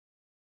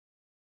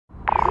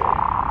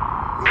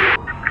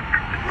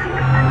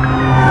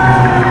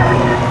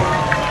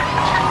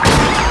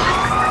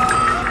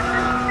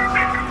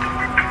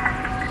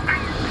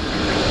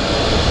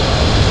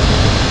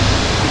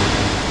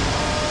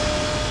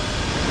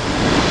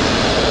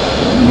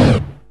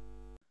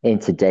In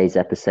today's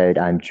episode,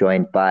 I'm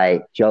joined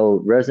by Joel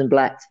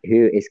Rosenblatt,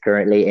 who is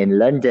currently in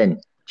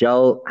London.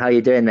 Joel, how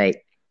you doing, mate?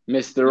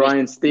 Mr.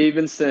 Ryan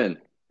Stevenson,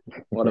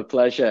 what a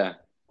pleasure.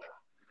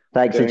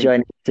 Thanks for Doing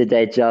joining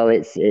today,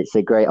 Joel. It's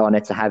a great honor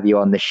to have you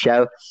on the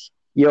show.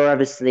 You're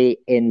obviously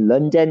in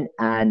London,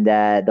 and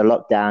the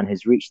lockdown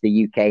has reached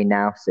the UK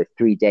now. So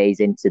 3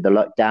 days into the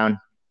lockdown,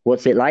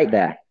 what's it like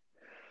there?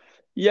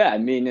 yeah, I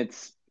mean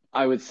it's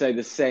I would say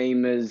the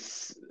same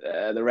as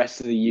the rest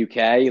of the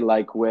UK.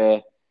 Like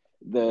where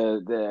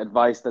the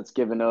advice that's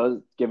given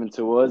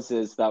to us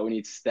is that we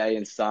need to stay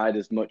inside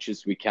as much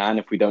as we can.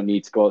 If we don't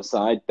need to go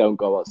outside, don't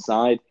go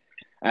outside.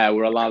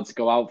 We're allowed to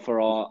go out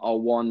for our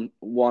one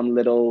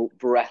little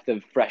breath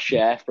of fresh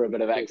air for a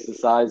bit of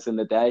exercise in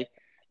the day,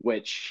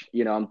 which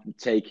I'm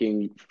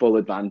taking full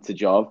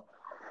advantage of.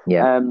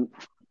 Yeah. Um,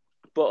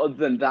 but other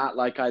than that,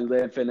 like I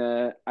live in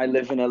a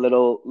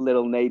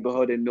little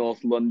neighborhood in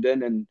North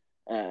London,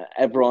 and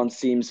everyone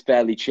seems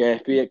fairly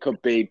chirpy. It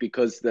could be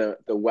because the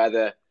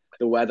weather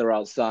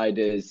outside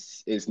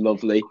is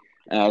lovely,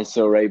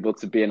 so we're able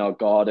to be in our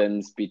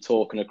gardens, be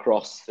talking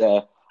across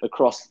the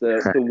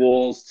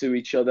walls to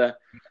each other.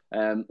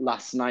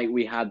 Last night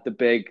we had the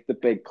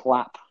big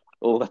clap.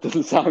 Oh, that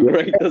doesn't sound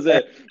great, does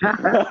it?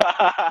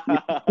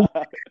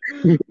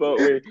 But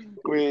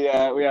we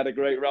had a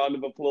great round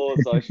of applause,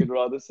 I should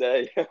rather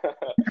say,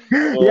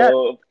 Yeah.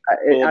 for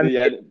I,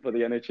 I for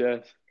the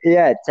NHS.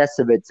 Yeah,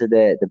 testament to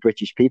the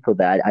British people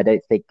there. I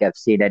don't think I've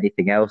seen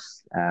anything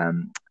else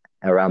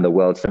around the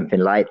world, something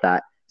like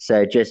that.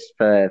 So just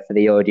for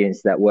the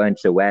audience that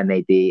weren't aware,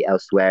 maybe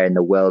elsewhere in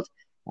the world,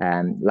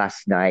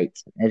 last night,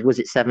 was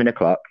it 7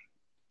 o'clock,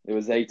 It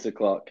was 8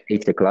 o'clock.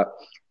 8 o'clock?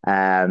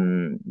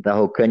 The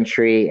whole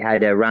country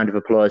had a round of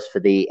applause for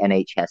the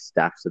NHS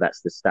staff. So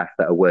that's the staff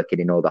that are working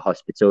in all the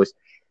hospitals.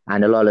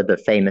 And a lot of the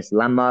famous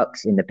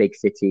landmarks in the big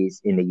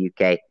cities in the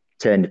UK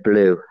turned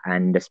blue,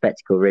 and the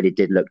spectacle really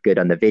did look good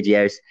on the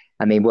videos.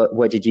 I mean,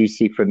 what did you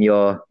see from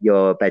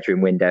your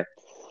bedroom window?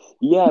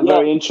 Yeah,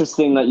 very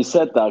interesting that you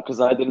said that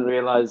because I didn't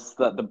realize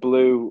that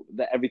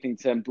everything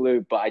turned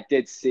blue, but I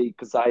did see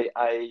because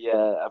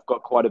I've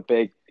got quite a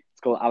big, it's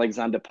called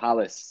Alexander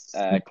Palace,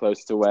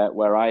 close to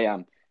where I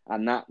am,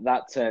 and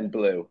that turned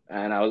blue,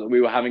 and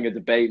we were having a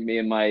debate, me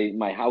and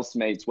my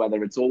housemates,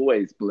 whether it's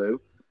always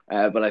blue,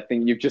 but I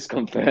think you've just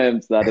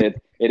confirmed that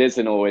it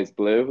isn't always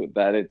blue,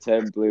 that it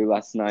turned blue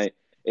last night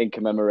in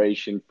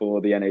commemoration for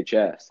the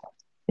NHS.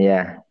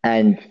 Yeah,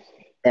 and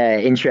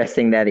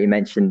interesting there that you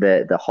mentioned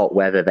the hot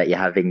weather that you're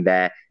having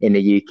there in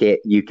the UK.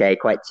 UK,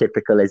 quite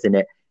typical, isn't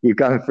it? You've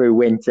gone through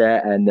winter,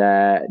 and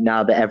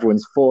now that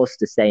everyone's forced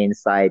to stay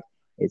inside,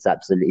 it's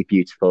absolutely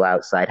beautiful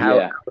outside. How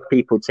Yeah. have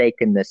people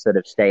taken this sort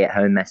of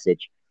stay-at-home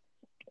message?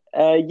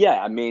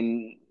 Yeah, I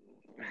mean,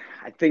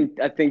 I think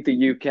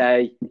the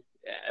UK,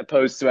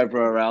 opposed to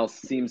everywhere else,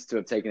 seems to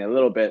have taken a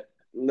little bit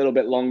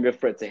longer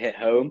for it to hit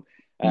home.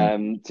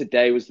 Mm,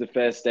 Today was the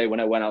first day when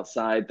I went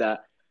outside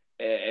that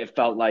it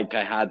felt like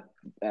I had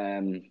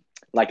um,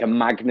 like a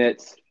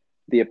magnet,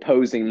 the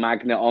opposing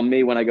magnet on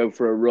me when I go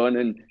for a run,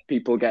 and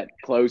people get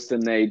close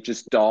and they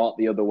just dart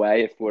the other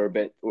way if we're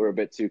a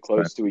bit too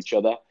close to each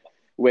other,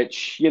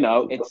 which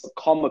it's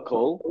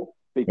comical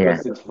yeah.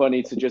 because it's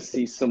funny to just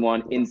see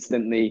someone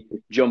instantly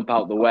jump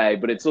out the way.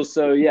 But it's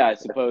also, yeah, I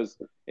suppose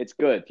it's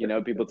good,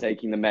 people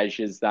taking the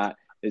measures that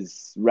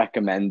is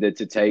recommended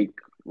to take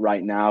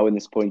right now in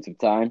this point of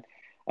time,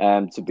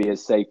 to be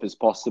as safe as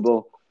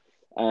possible.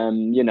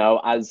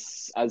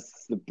 As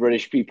the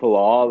British people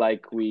are,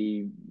 like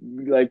we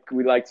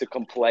like to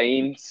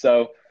complain.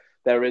 So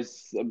there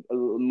is a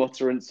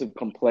mutterance of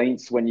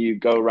complaints when you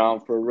go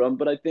around for a run.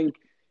 But I think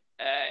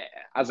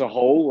as a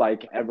whole,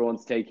 like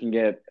everyone's taking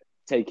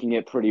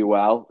it pretty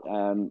well,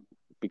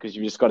 because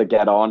you've just got to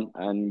get on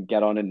and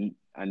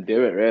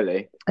do it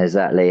really.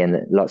 Exactly,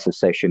 and lots of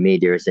social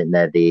media, isn't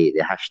there? The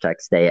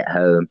hashtag stay at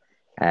home,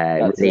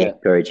 That's really it.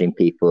 encouraging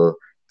people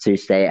to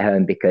stay at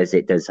home because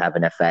it does have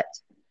an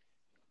effect.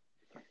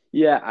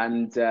 Yeah,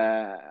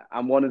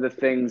 and one of the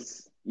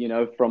things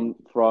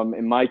from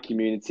in my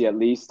community at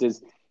least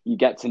is you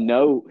get to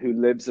know who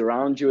lives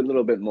around you a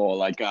little bit more.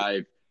 Like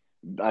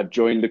I've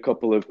joined a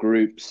couple of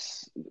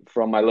groups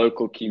from my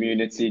local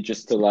community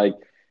just to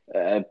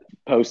uh,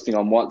 posting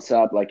on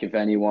WhatsApp. Like if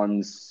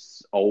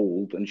anyone's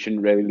old and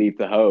shouldn't really leave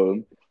the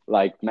home,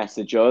 like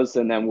message us,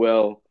 and then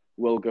we'll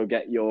go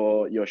get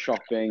your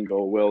shopping,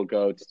 or we'll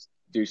go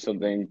do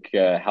something,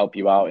 help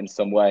you out in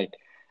some way.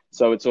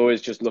 So it's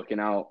always just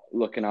looking out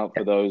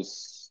for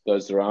those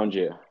around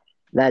you.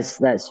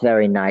 That's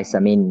very nice. I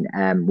mean,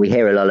 we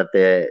hear a lot of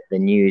the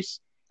news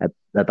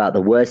about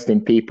the worst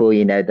in people,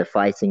 the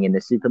fighting in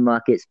the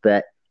supermarkets,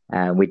 but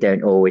we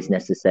don't always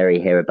necessarily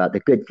hear about the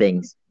good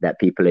things that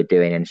people are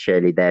doing. And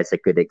surely there's a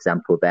good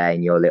example there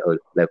in your little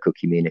local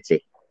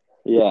community.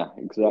 Yeah,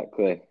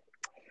 exactly.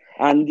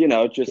 And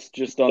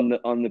just on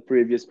the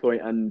previous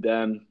point,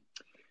 and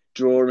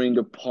drawing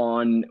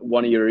upon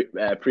one of your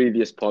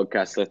previous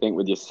podcasts, I think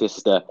with your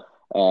sister,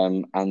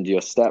 and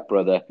your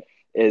stepbrother,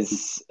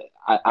 is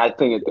I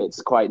think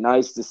it's quite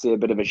nice to see a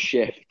bit of a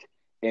shift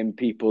in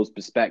people's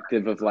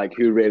perspective of like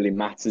who really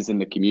matters in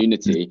the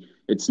community.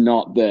 It's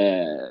not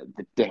the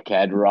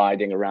dickhead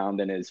riding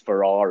around in his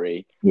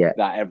Ferrari Yeah,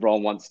 that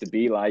everyone wants to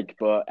be like,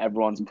 but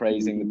everyone's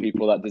praising the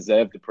people that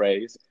deserve the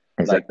praise,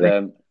 like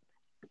exactly.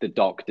 the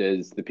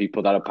doctors, the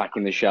people that are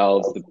packing the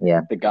shelves,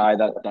 Yeah. the guy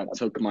that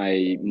took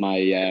my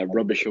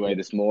rubbish away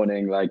this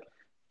morning. Like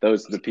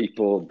those are the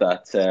people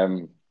that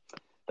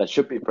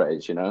should be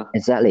praised, you know?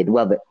 Exactly.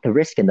 Well, the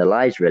risk in the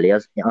lives, really,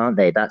 aren't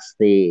they? That's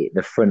the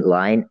front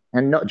line,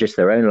 and not just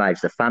their own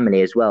lives, the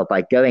family as well.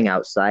 By going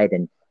outside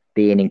and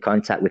being in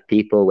contact with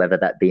people, whether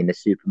that be in the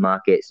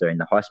supermarkets or in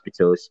the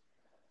hospitals,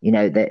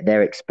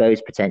 they're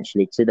exposed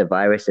potentially to the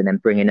virus, and then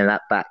bringing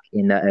that back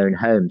in their own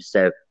homes.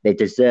 So they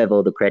deserve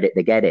all the credit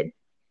they're getting.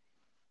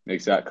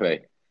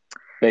 Exactly.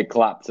 Big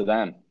clap to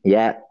them.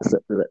 Yeah. So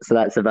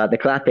that's about the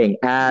clapping.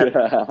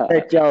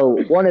 So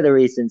Joel, one of the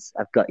reasons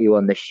I've got you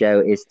on the show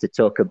is to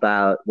talk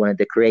about one of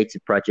the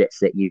creative projects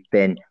that you've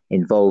been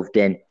involved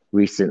in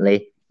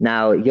recently.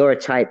 Now, you're a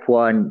type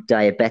 1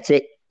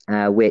 diabetic,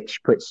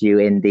 which puts you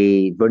in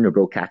the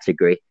vulnerable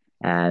category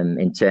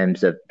in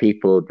terms of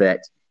people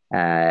that,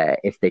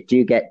 if they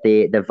do get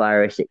the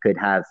virus, it could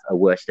have a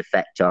worse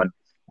effect on.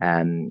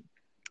 Um,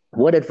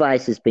 what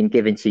advice has been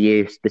given to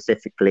you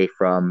specifically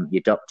from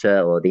your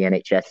doctor or the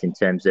NHS in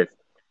terms of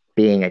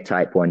being a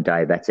type 1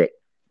 diabetic?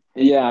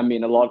 Yeah, I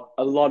mean, a lot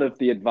of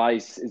the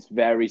advice is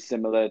very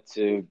similar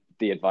to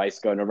the advice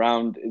going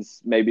around.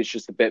 Is maybe it's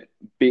just a bit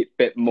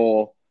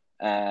more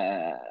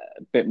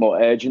bit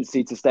more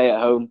urgency to stay at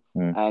home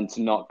Mm, and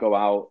to not go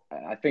out.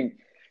 I think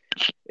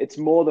it's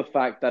more the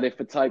fact that if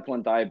a type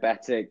 1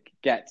 diabetic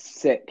gets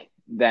sick,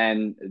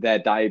 then their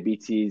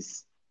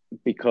diabetes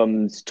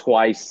becomes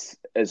twice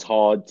as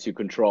hard to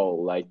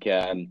control. Like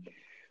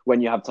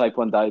when you have type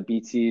 1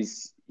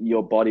 diabetes,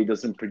 your body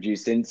doesn't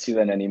produce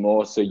insulin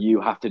anymore. So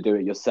you have to do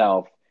it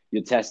yourself.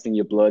 You're testing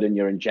your blood and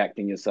you're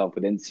injecting yourself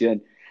with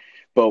insulin.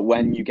 But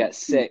when you get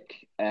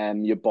sick,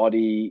 your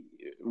body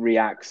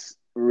reacts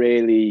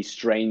really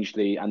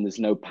strangely, and there's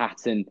no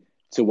pattern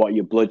to what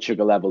your blood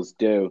sugar levels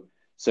do.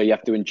 So you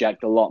have to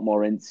inject a lot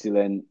more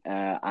insulin,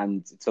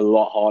 and it's a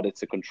lot harder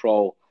to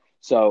control.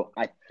 So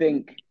I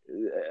think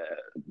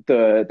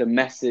the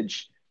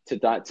message to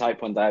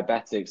type 1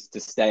 diabetics to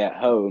stay at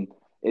home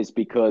is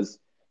because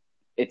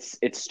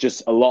it's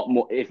just a lot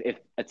more. If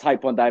a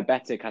type 1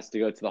 diabetic has to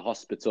go to the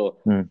hospital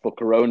mm, for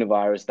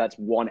coronavirus, that's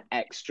one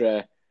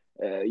extra.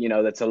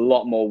 That's a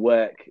lot more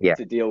work yeah,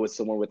 to deal with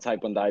someone with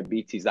type 1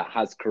 diabetes that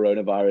has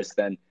coronavirus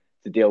than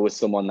to deal with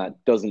someone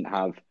that doesn't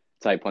have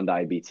type 1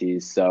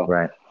 diabetes. So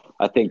right.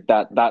 I think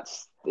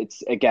that's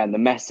it's again the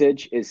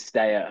message is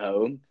stay at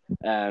home,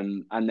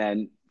 and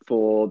then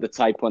for the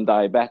type 1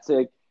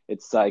 diabetic,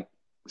 it's like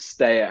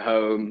stay at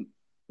home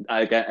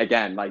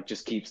again, like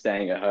just keep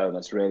staying at home.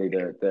 That's really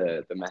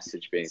the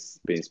message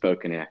being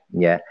spoken here.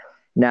 Yeah.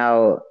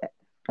 Now,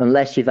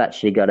 unless you've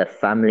actually got a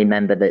family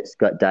member that's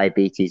got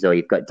diabetes or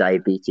you've got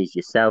diabetes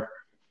yourself,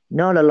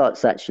 not a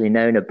lot's actually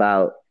known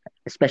about,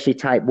 especially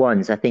type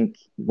 1s. I think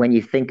when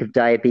you think of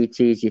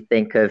diabetes, you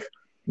think of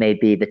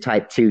maybe the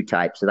type 2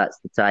 type. So that's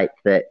the type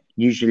that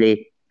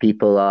usually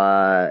people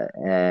are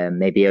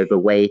maybe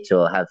overweight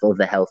or have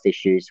other health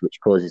issues, which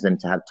causes them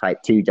to have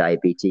type 2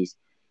 diabetes.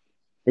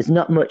 There's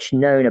not much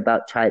known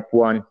about type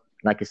 1,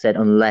 like I said,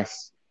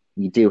 unless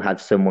you do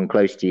have someone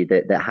close to you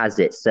that has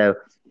it. So,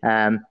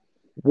 um,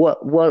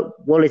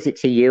 what is it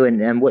to you,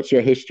 and what's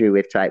your history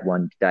with type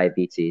 1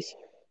 diabetes?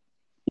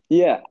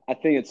 Yeah, I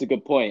think it's a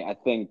good point. I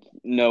think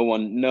no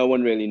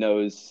one really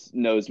knows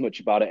much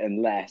about it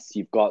unless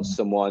you've got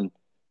someone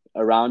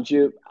around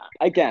you.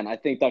 Again, I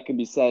think that can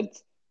be said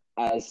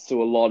as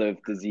to a lot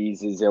of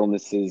diseases,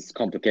 illnesses,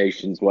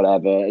 complications,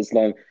 whatever. As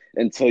long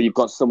until you've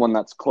got someone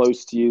that's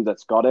close to you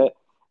that's got it,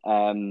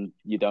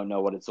 you don't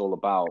know what it's all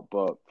about.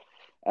 But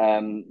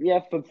yeah,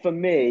 for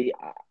me,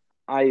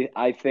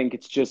 I think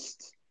it's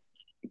just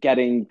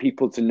getting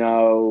people to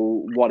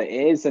know what it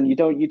is, and you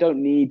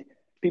don't need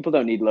people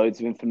don't need loads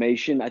of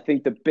information. I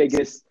think the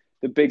biggest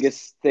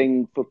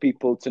thing for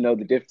people to know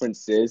the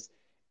differences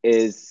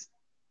is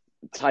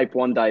type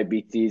 1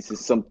 diabetes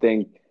is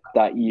something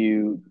that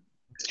you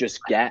just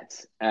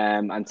get,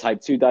 and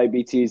type 2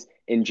 diabetes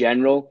in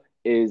general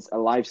is a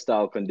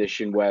lifestyle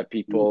condition where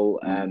people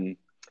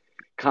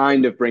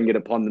kind of bring it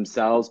upon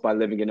themselves by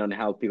living an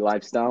unhealthy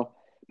lifestyle.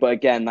 But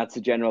again, that's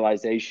a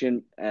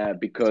generalization,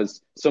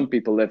 because some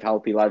people live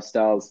healthy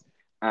lifestyles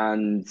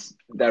and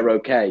they're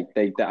okay.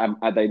 They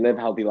live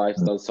healthy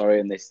lifestyles,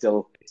 sorry, and they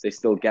still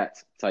get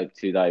type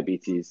 2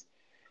 diabetes.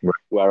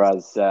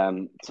 Whereas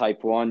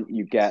type 1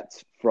 you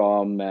get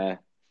from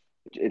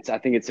it's I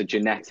think it's a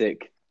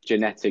genetic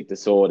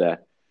disorder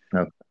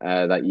Oh,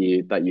 that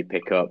you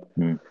pick up.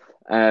 mm,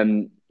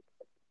 Um,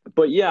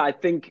 but yeah, I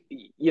think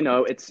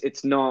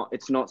it's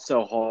not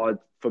so hard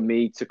for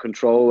me to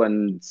control,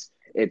 and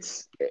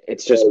it's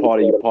just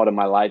part of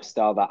my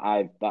lifestyle that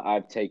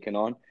I've taken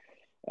on.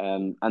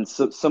 And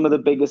so some of the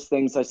biggest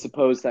things I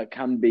suppose that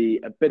can be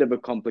a bit of a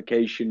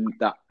complication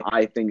that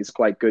I think is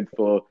quite good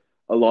for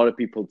a lot of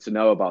people to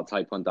know about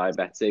type 1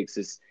 diabetics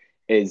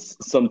is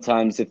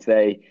sometimes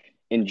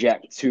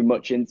inject too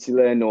much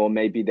insulin, or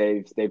maybe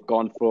they've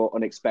gone for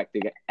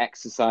unexpected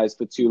exercise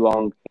for too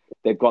long.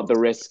 They've got the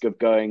risk of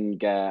going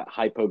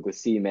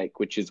hypoglycemic,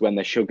 which is when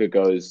the sugar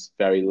goes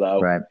very low.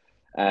 Right.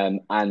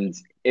 And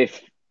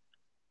if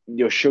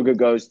your sugar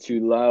goes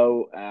too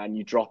low and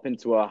you drop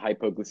into a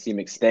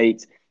hypoglycemic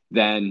state,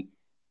 then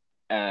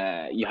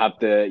you have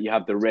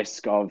the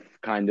risk of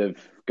kind of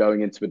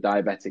going into a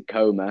diabetic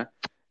coma.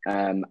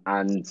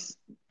 And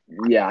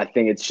yeah, I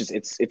think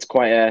it's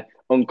quite a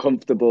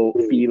uncomfortable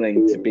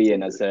feeling to be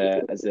in as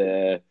a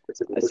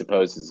I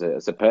suppose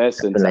as a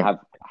person to Definitely. have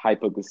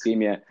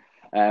hypoglycemia.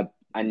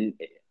 And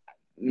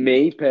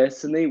me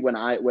personally, when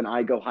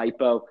I go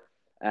hypo,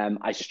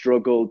 I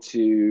struggle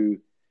to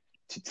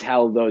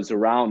tell those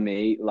around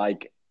me,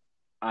 like,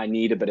 I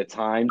need a bit of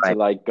time to Right.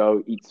 like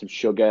go eat some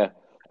sugar.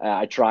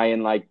 I try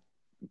and like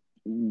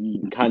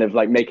kind of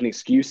like make an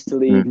excuse to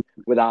leave Mm.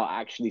 without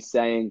actually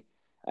saying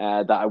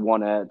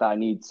that I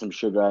need some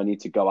sugar. I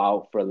need to go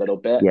out for a little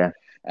bit. Yeah.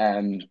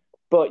 Um,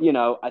 but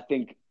I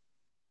think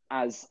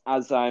as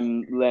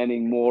I'm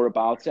learning more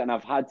about it, and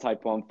I've had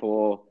type 1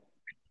 for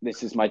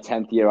this is my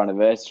 10th year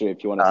anniversary.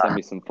 If you want to send Uh,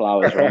 me some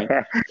flowers, Ryan.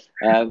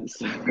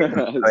 So,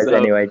 so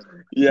anyway.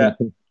 yeah,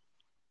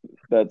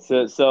 that's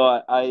it.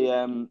 So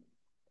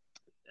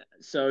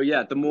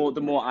yeah, the more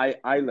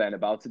I learn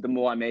about it, the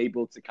more I'm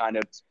able to kind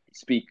of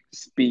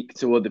speak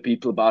to other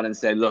people about it and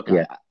say, look,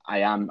 Yeah.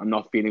 I'm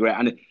not feeling great.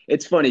 And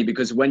it's funny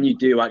because when you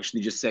do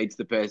actually just say to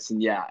the person,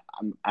 yeah,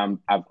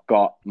 I've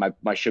got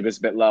my sugar's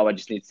a bit low, I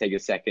just need to take a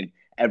second,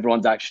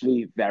 everyone's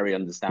actually very Yeah.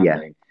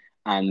 understanding.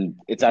 And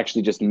it's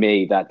actually just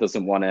me that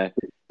doesn't want to,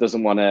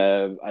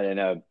 I don't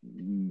know,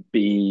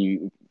 be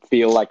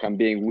feel like I'm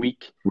being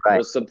weak Right.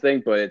 or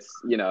something. But it's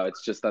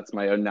just that's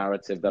my own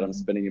narrative that I'm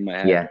spinning in my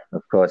head. Yeah,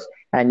 of course.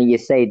 And you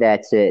say there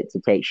to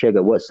take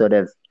sugar. What sort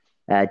of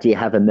do you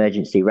have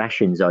emergency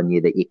rations on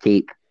you that you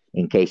keep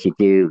in case you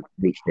do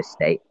reach this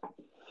state?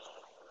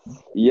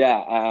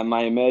 Yeah,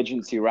 my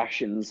emergency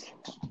rations,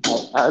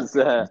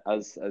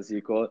 as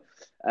you call it.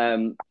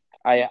 Um,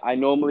 I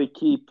normally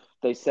keep.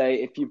 They say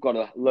if you've got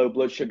a low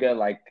blood sugar,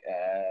 like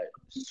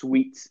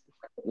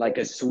like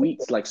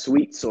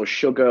sweets or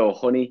sugar or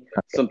honey,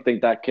 Okay. something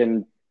that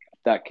can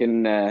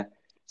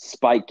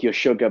spike your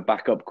sugar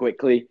back up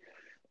quickly.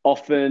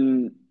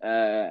 Often,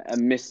 a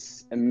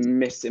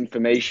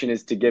misinformation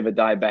is to give a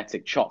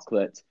diabetic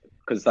chocolate,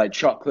 because like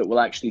chocolate will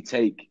actually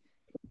take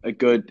a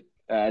good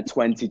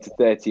 20 to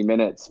 30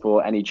 minutes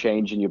for any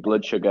change in your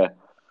blood sugar.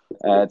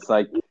 It's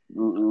like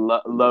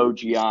low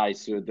GI,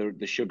 so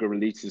the sugar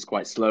releases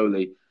quite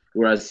slowly.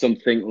 Whereas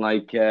something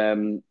like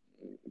fruit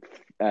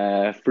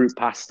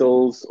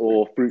pastels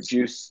or fruit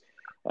juice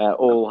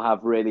all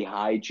have really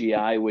high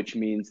GI, which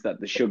means that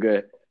the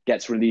sugar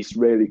gets released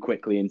really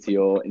quickly into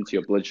your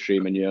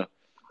bloodstream, and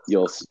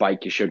you'll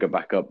spike your sugar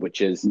back up,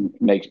 which is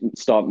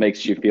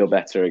makes you feel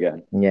better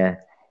again. Yeah.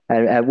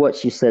 And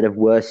what's your sort of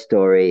worst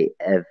story?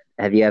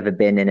 Have you ever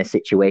been in a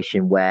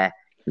situation where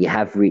you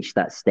have reached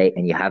that state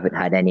and you haven't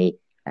had any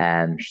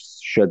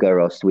sugar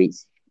or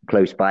sweets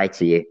close by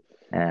to you?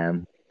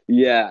 Um,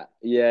 Yeah.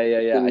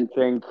 I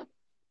think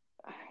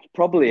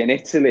probably in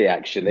Italy,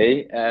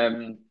 actually.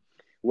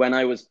 When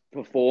I was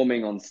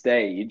performing on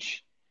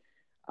stage,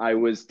 I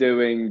was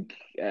doing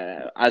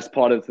as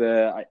part of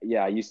I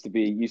used to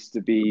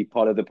be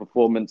part of the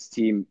performance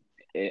team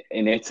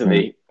in mm,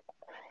 Italy,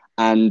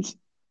 and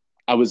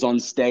I was on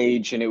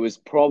stage, and it was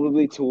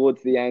probably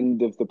towards the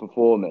end of the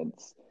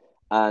performance,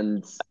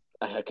 and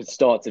I could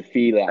start to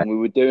feel it. And we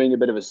were doing a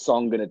bit of a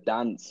song and a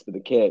dance for the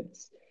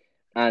kids,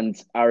 and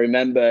I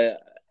remember,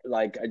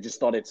 like, I just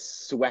started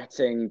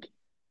sweating,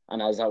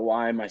 and I was like,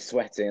 "Why am I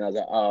sweating?" And I was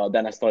like, "Oh."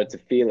 Then I started to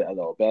feel it a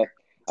little bit,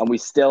 and we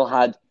still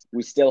had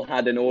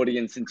an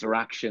audience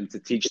interaction to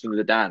teach them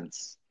the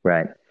dance.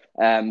 right.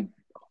 Um,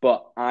 but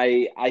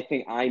I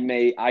think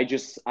I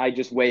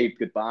just waved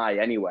goodbye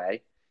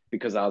anyway,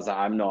 because I was like,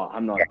 I'm not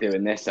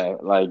doing this.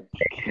 Like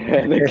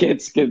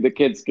the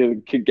kids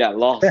could get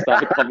lost.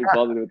 I can't be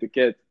bothered with the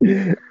kids.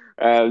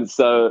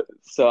 So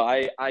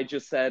I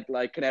just said,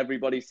 like, can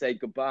everybody say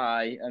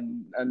goodbye?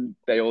 And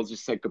they all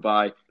just said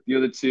goodbye. The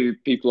other two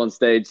people on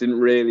stage didn't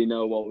really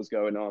know what was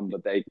going on,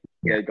 but they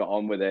Yeah. they got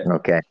on with it.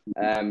 Okay.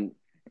 Um,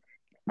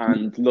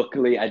 and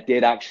luckily, I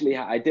did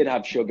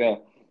have sugar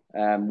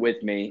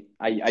with me.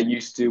 I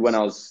used to, when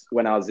I was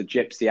a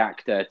gypsy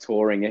actor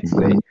touring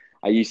Italy. Mhm.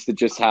 I used to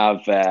just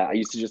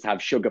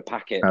have sugar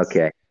packets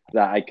Okay.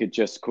 that I could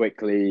just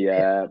quickly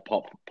Yeah.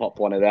 pop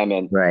one of them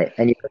in. Right.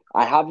 And you,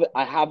 I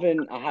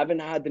haven't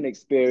had an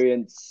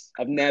experience.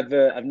 I've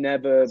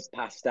never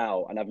passed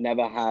out, and I've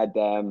never had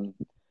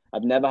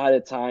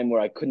a time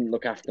where I couldn't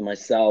look after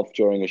myself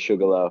during a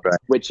sugar low, right.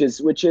 which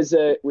is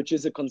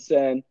a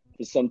concern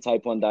for some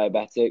type 1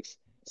 diabetics.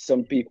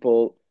 Some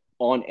people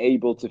aren't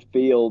able to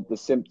feel the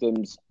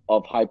symptoms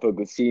of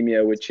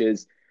hypoglycemia, which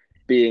is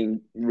being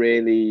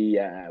really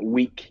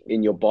weak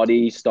in your body.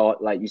 You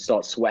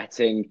start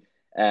sweating,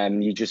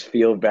 and you just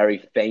feel very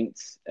faint,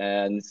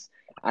 and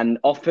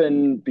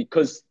often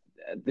because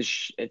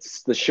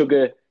the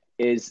sugar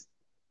is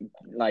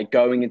like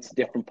going into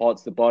different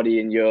parts of the body,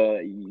 and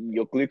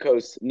your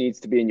glucose needs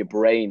to be in your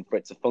brain for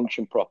it to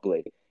function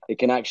properly. It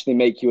can actually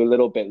make you a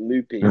little bit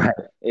loopy Right.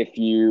 if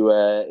you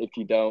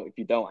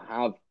don't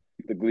have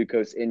the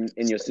glucose in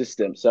your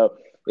system. So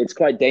it's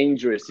quite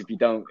dangerous if you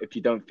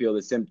don't feel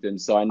the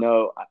symptoms. So I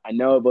know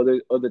of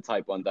other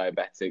type 1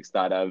 diabetics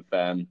that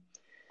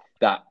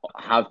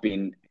have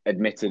been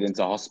admitted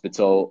into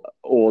hospital,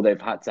 or they've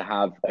had to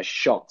have a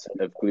shot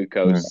of Mm.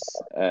 glucose.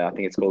 I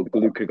think it's called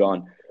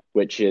glucagon,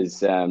 which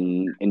is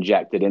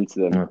injected into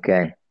them.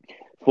 Okay.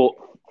 For,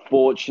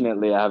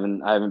 Fortunately, I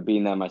haven't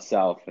been there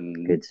myself,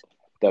 and Good.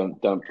 don't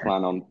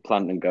plan on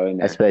going I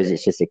there. suppose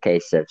it's just a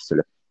case of sort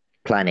of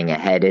planning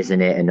ahead,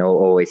 isn't it? And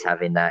always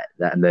having that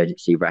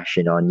emergency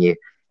ration on you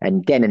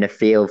and getting a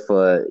feel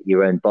for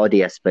your own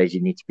body. I suppose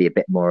you need to be a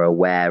bit more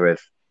aware of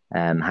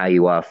how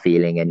you are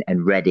feeling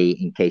and ready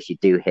in case you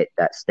do hit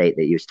that state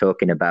that you was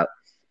talking about.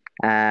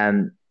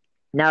 Um,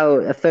 Now,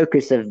 a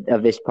focus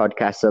of this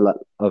podcast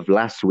of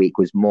last week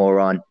was more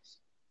on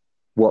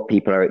what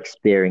people are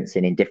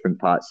experiencing in different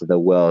parts of the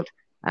world.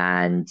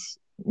 And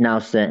now,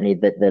 certainly,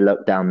 that the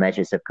lockdown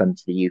measures have come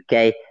to the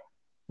UK.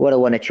 What I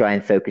want to try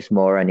and focus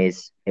more on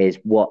is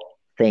what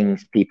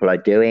things people are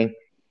doing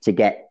to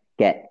get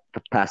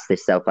past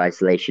this self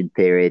isolation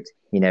period.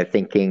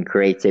 Thinking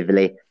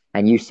creatively,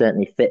 and you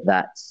certainly fit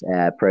that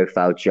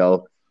profile,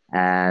 Joel.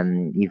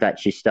 You've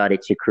actually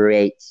started to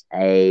create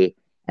a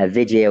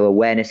video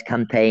awareness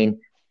campaign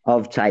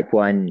of type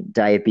 1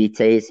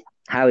 diabetes.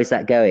 How is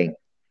that going?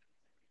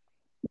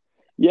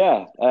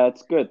 Yeah,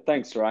 it's good.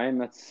 Thanks, Ryan.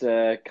 That's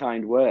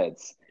kind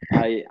words.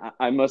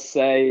 I must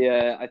say,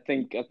 I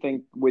think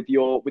with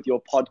your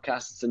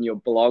podcasts and your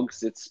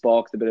blogs, it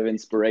sparked a bit of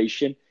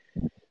inspiration.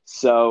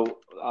 So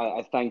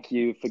I thank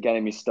you for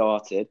getting me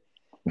started.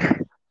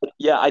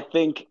 Yeah, I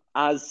think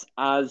as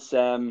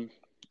an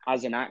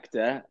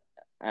actor,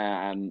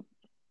 um,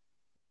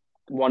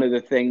 one of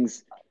the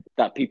things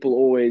that people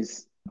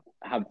always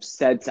have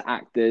said to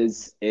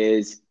actors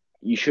is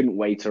you shouldn't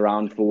wait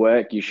around for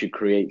work. You should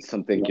create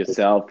something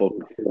yourself or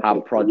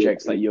have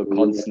projects that you're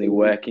constantly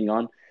working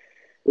on.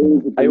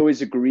 I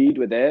always agreed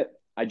with it.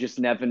 I just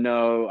never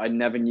know. I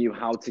never knew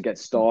how to get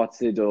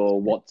started or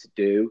what to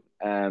do.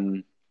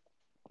 And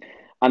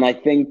I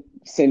think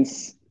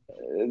since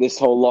this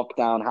whole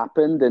lockdown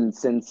happened, and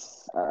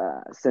since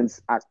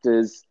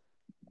actors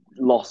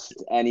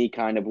lost any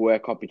kind of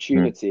work Mm.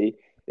 opportunity,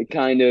 it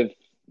kind of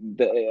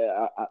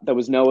there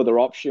was no other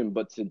option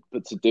but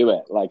to do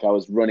it. Like I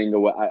was running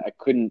away. I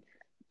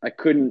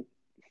couldn't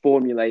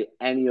formulate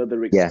any other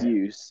Yeah,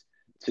 excuse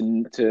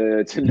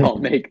to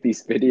not make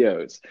these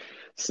videos.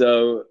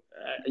 So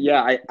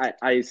yeah,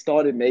 I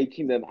started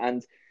making them,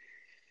 and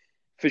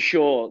for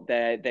sure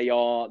they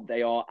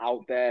are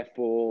out there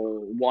for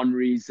one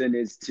reason,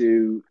 is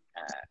to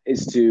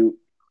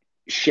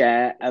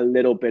share a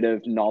little bit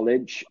of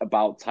knowledge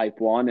about type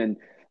 1, and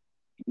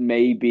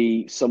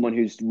maybe someone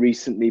who's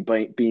recently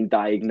been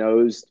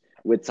diagnosed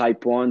with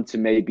type 1 to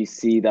maybe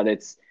see that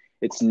it's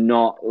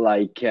not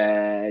like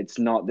it's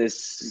not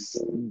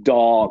this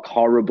dark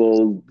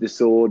horrible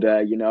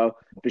disorder.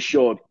 For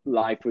sure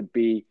life would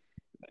be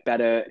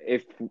better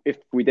if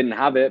we didn't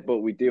have it, but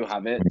we do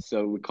have it,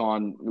 so we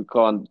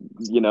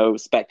can't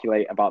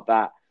speculate about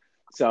that.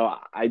 So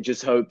I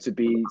just hope to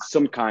be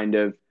some kind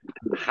of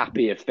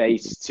happier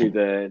face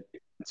to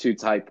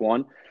type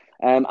 1.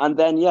 And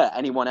then, yeah,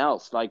 anyone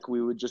else, like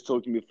we were just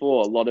talking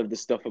before, a lot of the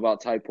stuff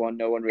about type 1,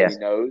 no one yeah, really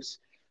knows.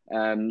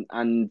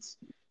 And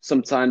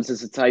sometimes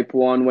as a type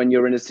 1, when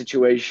you're in a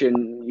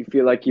situation, you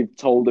feel like you've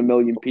told a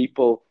million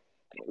people,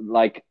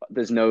 like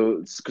there's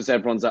no, because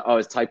everyone's like, oh,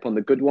 is type 1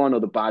 the good one or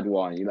the bad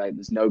one? You're like,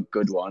 there's no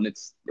good one.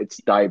 It's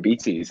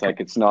diabetes.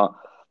 Like it's not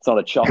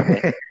a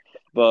chocolate.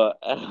 But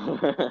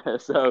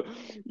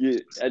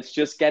it's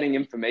just getting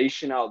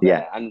information out yeah,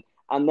 there,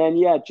 and then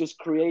yeah, just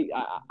create.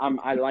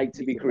 I like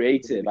to be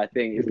creative. I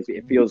think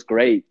it feels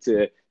great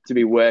to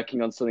be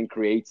working on something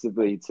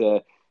creatively,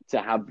 to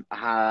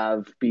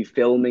have be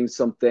filming yeah.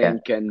 something,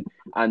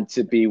 and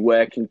to be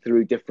working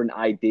through different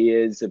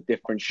ideas of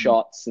different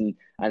shots, and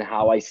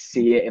how I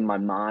see it in my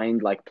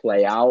mind like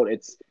play out.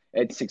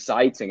 It's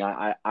exciting.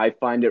 I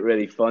find it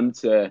really fun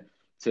to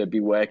be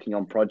working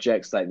on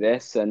projects like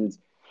this, and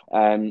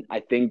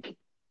I think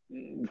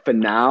for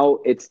now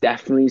it's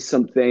definitely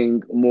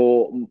something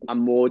more. I'm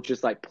more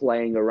just like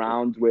playing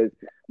around with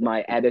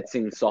my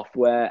editing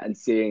software and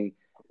seeing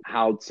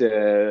how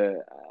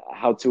to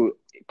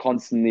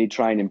constantly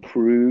try and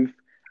improve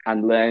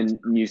and learn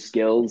new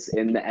skills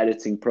in the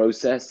editing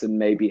process, and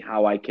maybe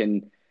how I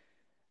can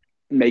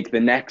make the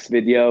next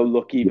video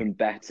look even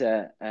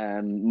better,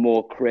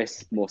 more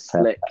crisp, more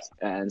slick,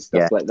 Perfect. and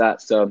stuff Yeah. like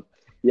that. So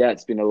yeah,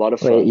 it's been a lot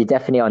of Well, fun. you're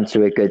definitely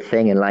onto a good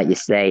thing, and like you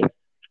say,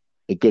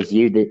 it gives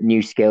you the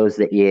new skills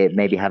that you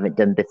maybe haven't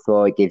done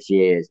before. It gives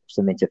you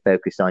something to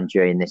focus on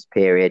during this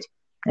period.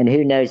 And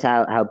who knows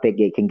how big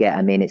it can get.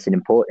 I mean, it's an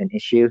important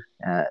issue,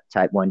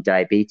 type 1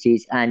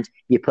 diabetes, and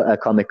you put a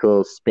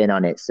comical spin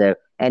on it. So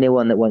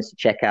anyone that wants to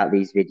check out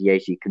these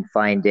videos, you can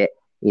find it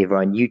either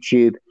on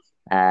YouTube.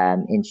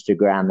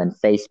 Instagram and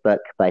Facebook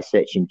by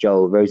searching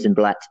Joel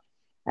Rosenblatt.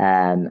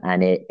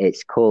 And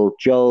it's called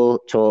Joel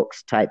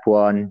Talks Type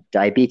 1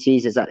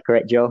 Diabetes. Is that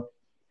correct, Joel?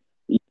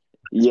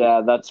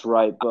 Yeah, that's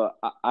right. But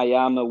I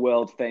am a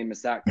world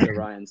famous actor,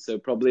 Ryan. So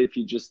probably if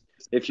you just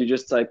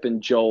type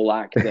in Joel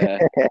actor,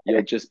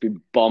 you'll just be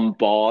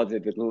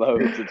bombarded with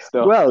loads of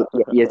stuff. Well,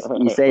 yes,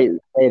 you say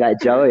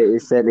that, Joe.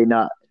 It's certainly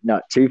not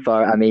too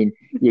far. I mean,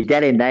 you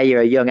get in there.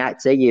 You're a young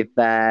actor. You've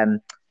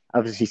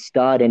obviously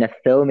starred in a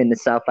film in the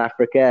South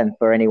Africa. And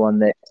for anyone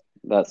that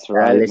That's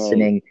right,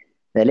 listening mate.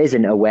 that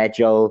isn't aware,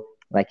 Joel,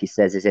 like he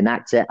says, is an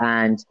actor,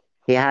 and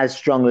he has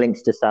strong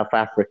links to South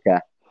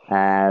Africa.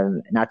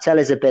 Now,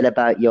 tell us a bit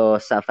about your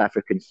South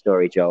African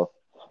story, Joel.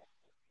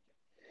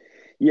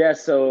 Yeah,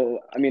 so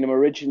I mean, I'm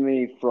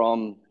originally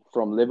from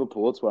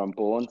Liverpool. It's where I'm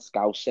born,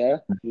 Scouser.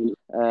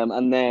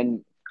 And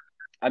then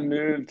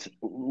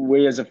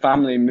we as a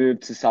family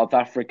moved to South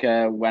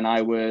Africa when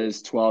I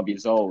was 12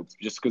 years old,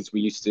 just because we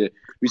used to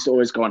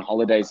always go on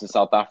holidays to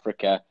South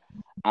Africa,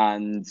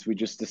 and we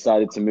just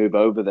decided to move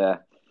over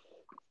there.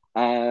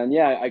 And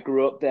yeah, I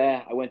grew up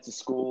there. I went to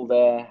school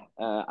there,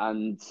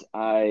 and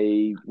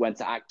I went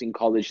to acting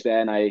college there.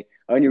 And I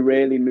only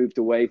really moved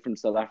away from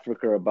South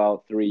Africa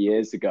about 3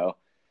 years ago.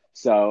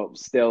 So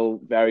still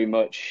very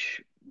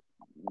much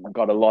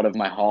got a lot of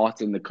my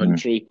heart in the Mm,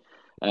 country,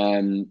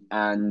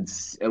 and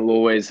it'll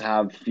always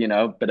have,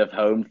 a bit of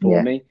home for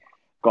yeah, me.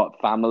 Got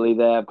family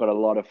there. I've got a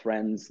lot of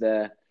friends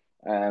there.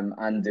 And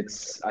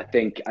I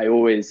think I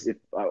always,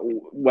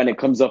 when it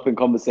comes up in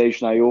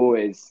conversation, I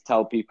always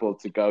tell people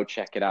to go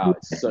check it out.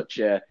 It's such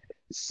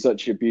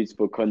a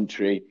beautiful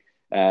country.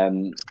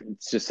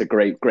 It's just a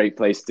great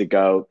place to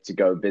go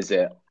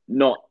visit.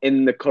 Not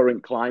in the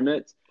current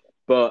climate,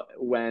 but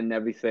when yeah.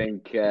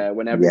 everything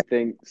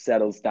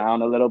settles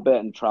down a little bit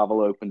and travel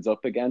opens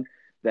up again,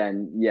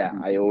 then yeah,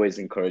 I always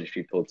encourage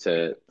people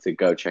to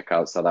go check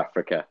out South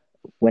Africa.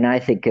 When I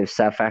think of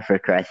South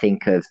Africa, I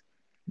think of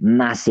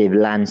massive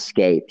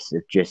landscapes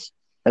of just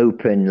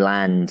open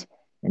land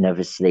and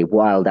obviously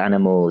wild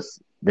animals,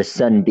 the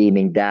sun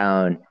beaming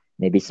down,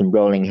 maybe some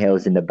rolling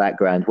hills in the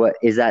background. What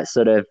is that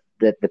sort of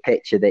the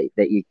picture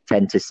that you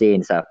tend to see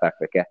in South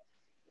Africa?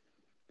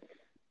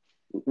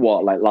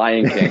 What, like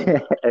Lion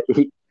King?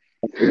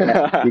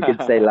 Yeah, you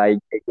could say like,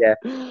 yeah,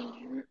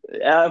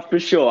 Yeah, for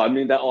sure. I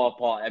mean, there are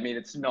part. I mean,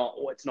 it's not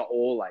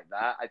all like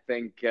that. I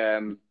think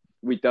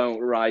we don't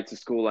ride to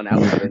school on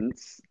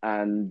elephants,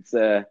 and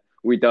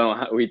we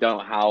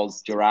don't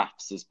house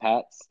giraffes as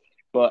pets.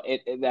 But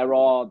there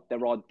are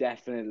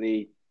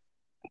definitely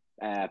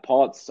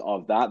parts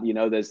of that.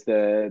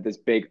 There's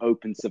big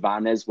open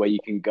savannas where you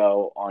can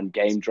go on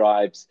game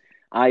drives.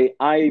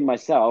 I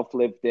myself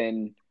lived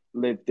in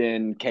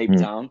Cape mm,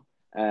 Town,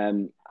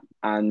 um,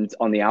 and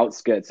on the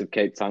outskirts of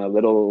Cape Town, a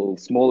little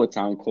smaller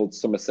town called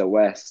Somerset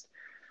West,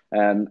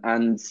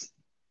 and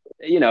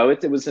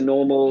it was a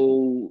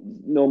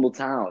normal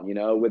town,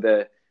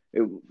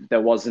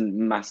 there wasn't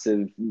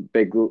massive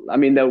big. I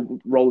mean, there were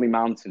rolling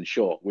mountains.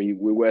 Sure, we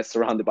were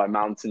surrounded by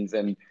mountains,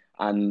 and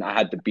I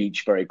had the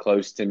beach very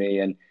close to me,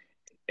 and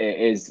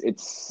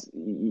it's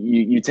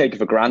you take it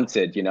for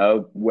granted,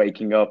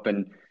 waking up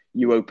and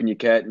you open your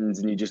curtains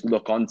and you just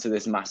look onto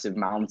this massive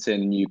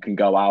mountain, and you can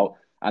go out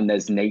and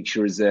there's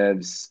nature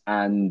reserves,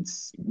 and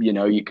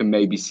you can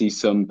maybe see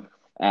some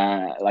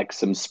like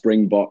some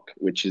springbok,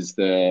 which is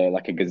the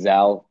like a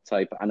gazelle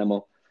type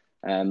animal.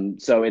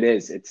 So it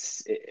is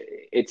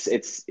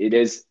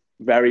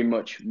very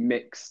much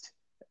mixed,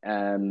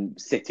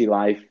 city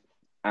life,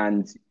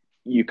 and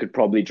you could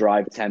probably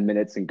drive 10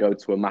 minutes and go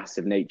to a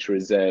massive nature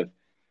reserve.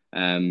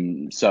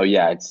 So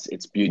yeah, it's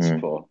mm,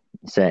 beautiful.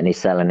 certainly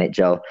selling it,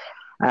 Joel.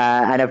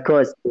 And of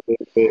course,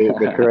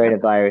 the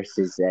coronavirus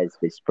has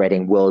been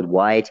spreading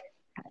worldwide.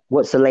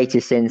 What's the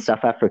latest in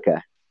South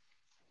Africa?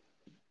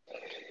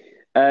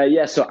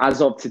 Yeah, so as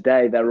of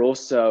today, they're on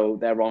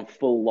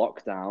full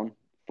lockdown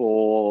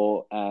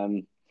for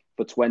 21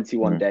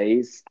 Mm,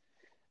 days.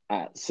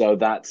 So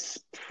that's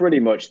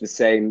pretty much the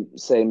same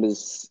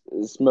as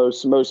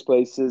most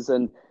places.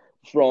 And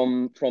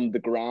from the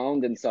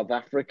ground in South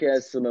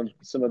Africa, some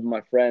of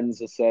my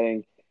friends are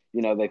saying,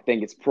 they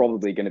think it's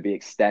probably going to be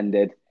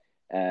extended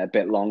a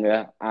bit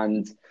longer.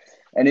 And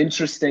an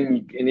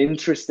interesting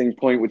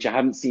point, which I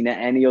haven't seen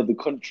any other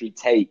country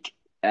take,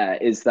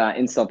 is that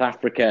in South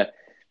Africa,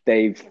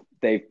 they've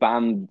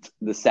banned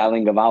the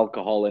selling of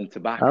alcohol and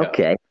tobacco.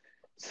 okay.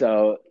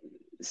 So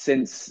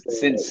since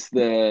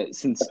a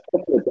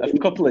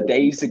couple of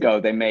days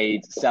ago, they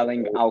made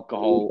selling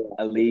alcohol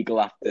illegal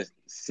after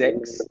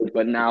 6,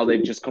 but now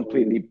they've just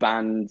completely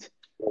banned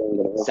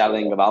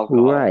selling of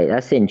alcohol. Right,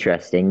 that's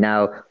interesting.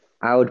 Now,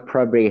 I would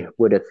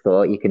have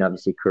thought, you can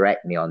obviously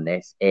correct me on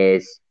this,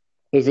 is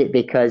it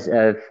because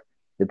of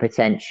the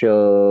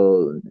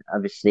potential,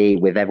 obviously,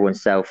 with everyone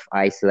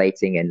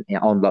self-isolating and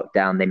on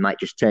lockdown, they might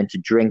just turn to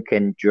drink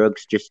and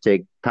drugs just to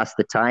pass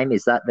the time?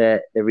 Is that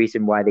the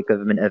reason why the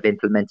government have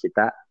implemented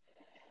that?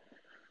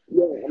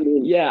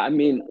 Yeah, I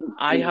mean,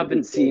 I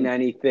haven't seen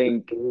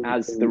anything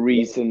as the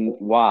reason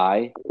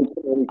why.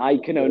 I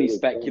can only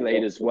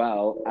speculate as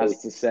well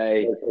as to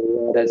say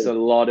there's a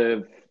lot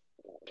of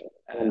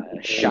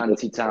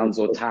shanty towns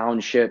or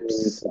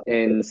townships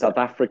in South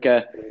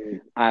Africa.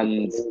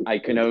 And I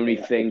can only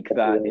think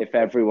that if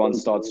everyone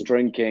starts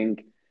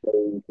drinking,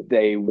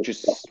 they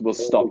just will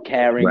stop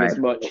caring Right. as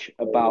much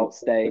about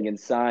staying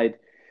inside.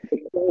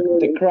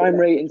 The crime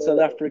rate in South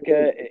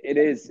Africa,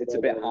 it's a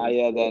bit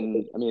higher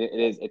than, I mean,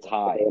 it's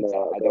high.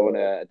 I don't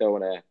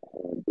want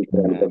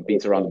to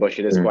beat around the bush.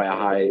 It is Mm. quite a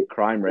high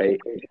crime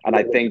rate. And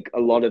I think a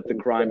lot of the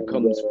crime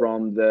comes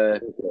from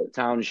the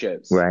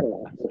townships. Right.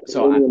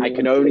 So I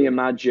can only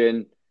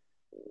imagine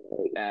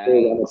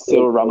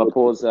Cyril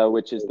Ramaphosa,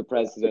 which is the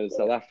president of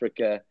South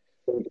Africa,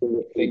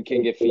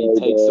 thinking if he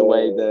takes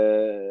away the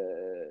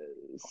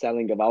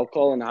selling of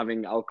alcohol and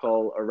having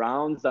alcohol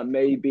around, that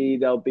maybe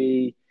there'll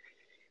be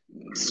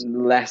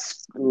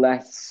less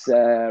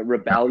Okay.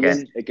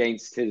 rebellion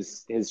against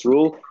his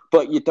rule.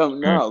 But you don't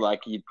know.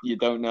 Like you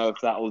don't know if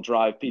that will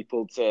drive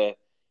people to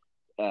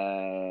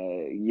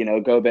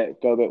go a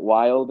bit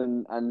wild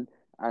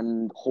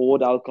and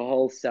hoard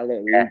alcohol, sell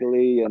it Yeah.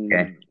 legally,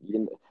 Okay.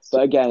 and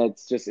but again,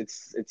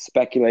 it's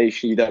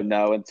speculation. You don't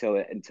know until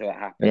it Yeah,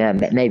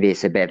 happens. maybe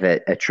it's a bit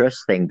of a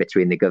trust thing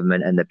between the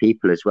government and the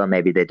people as well.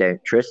 Maybe they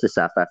don't trust the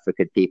South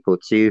African people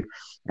to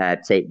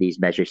take these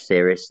measures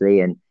seriously.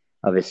 And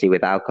obviously,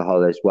 with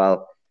alcohol as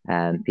well,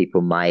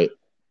 people might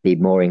be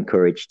more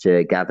encouraged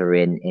to gather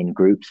in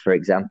groups, for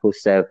example.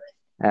 So,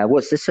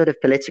 what's the sort of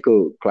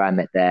political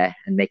climate there,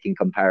 and making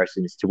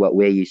comparisons to what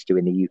we're used to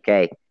in the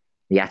UK,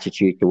 the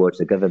attitude towards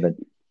the government?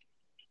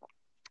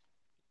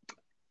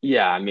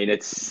 Yeah, I mean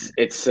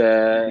it's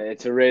a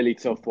really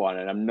tough one,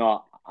 and I'm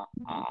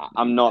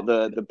not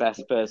the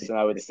best person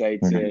I would say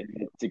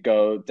Mhm. to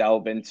go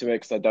delve into it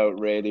because I don't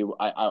really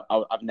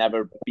I've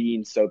never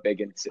been so big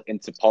into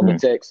Mm.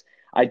 politics.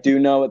 I do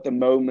know at the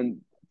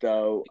moment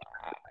though,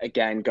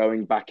 again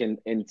going back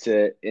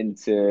into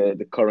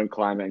the current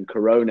climate and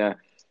Corona,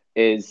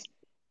 is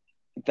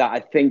that I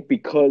think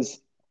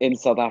because in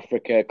South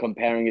Africa,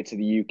 comparing it to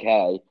the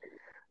UK,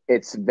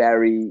 it's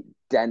very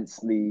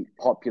densely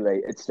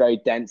populated. It's very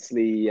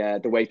densely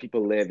the way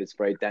people live is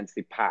very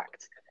densely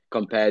packed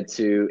compared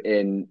to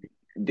in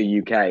the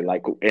UK.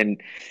 Like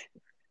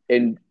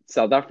in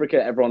South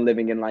Africa, everyone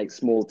living in like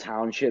small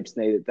townships.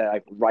 They're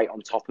like right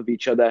on top of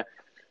each other.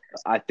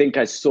 I think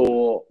I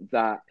saw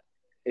that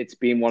it's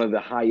been one of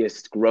the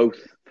highest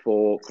growth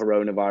for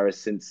coronavirus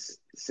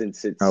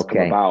since it's come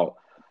Okay. about.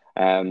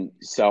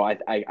 So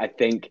I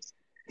think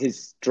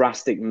his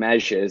drastic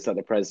measures that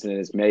the president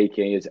is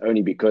making is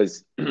only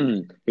because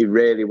he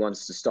really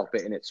wants to stop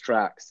it in its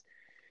tracks,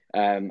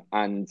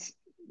 and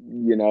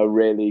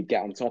really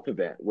get on top of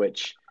it.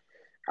 Which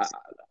I,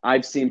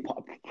 I've seen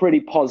pretty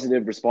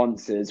positive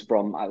responses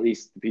from at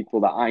least the people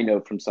that I know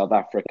from South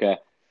Africa.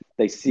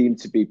 They seem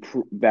to be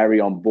very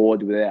on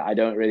board with it. I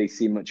don't really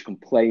see much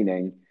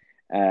complaining.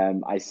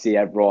 I see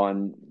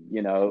everyone,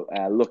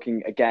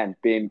 looking again,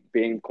 being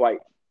quite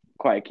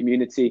a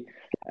community.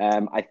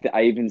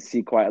 I even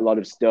see quite a lot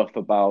of stuff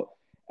about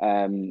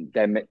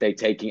they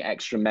taking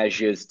extra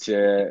measures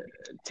to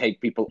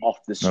take people off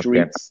the Okay.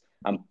 streets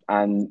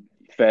and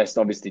first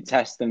obviously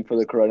test them for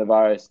the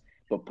coronavirus,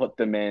 but put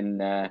them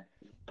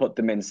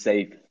in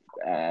safe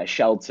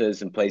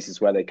shelters and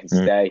places where they can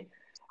Mm. stay,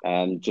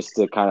 just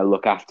to kind of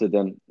look after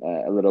them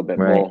a little bit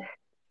Right. more.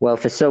 Well,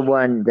 for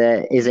someone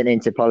that isn't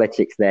into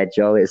politics there,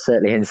 Joel, it's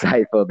certainly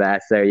insightful there.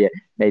 So you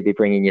maybe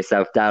bringing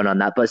yourself down on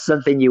that. But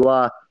something you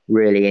are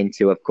really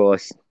into, of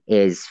course,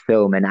 is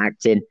film and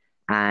acting.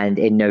 And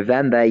in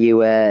November, you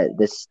were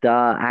the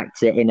star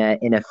actor in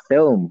a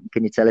film.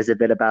 Can you tell us a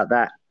bit about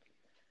that?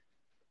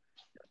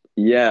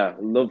 Yeah,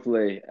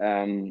 lovely.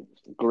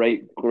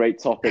 Great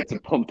topic to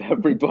pump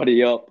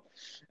everybody up.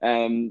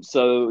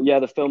 So yeah,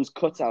 the film's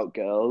Cutout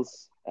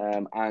Girls,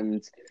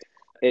 and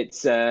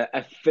it's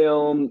a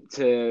film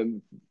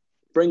to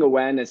bring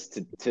awareness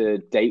to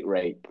date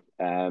rape,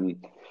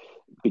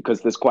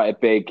 because there's quite a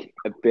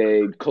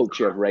big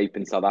culture of rape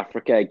in South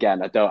Africa.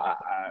 Again, I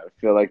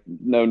feel like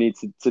no need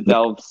to Yeah,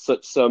 delve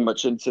so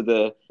much into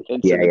yeah,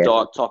 the yeah.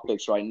 dark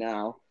topics right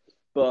now.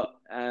 But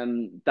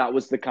that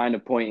was the kind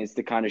of point, is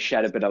to kind of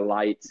shed a bit of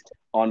light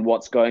on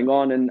what's going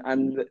on,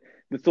 and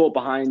the thought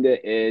behind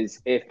it is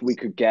if we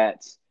could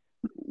get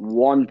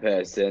one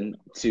person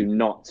to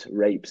not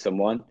rape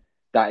someone,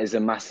 that is a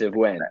massive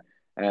win.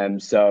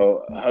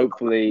 So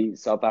hopefully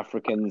South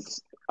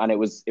Africans, and it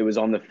was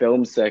on the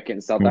film circuit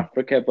in South Mm.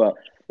 Africa, but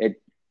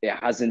it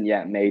hasn't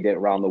yet made it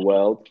around the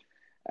world.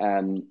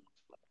 Um,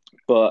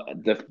 but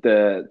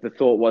the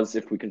thought was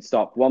if we can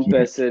stop one Yeah.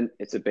 person,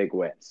 it's a big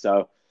win.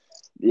 So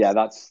yeah,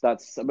 that's.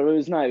 But it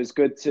was nice. It was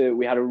good to.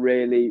 We had a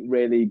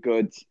really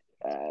good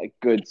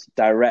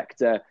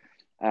director,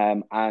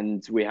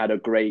 and we had a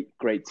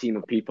great team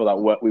of people that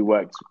we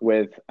worked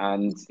with,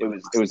 and it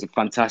was a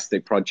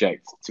fantastic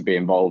project to be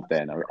involved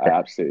in. I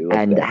absolutely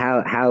loved And it.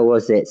 how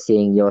was it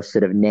seeing your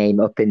sort of name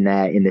up in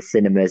there in the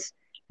cinemas?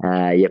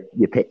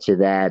 Your picture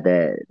there,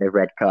 the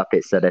red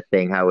carpet sort of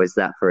thing. How was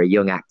that for a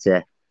young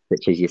actor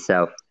such as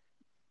yourself?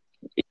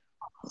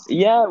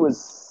 Yeah,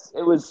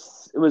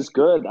 was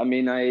good. I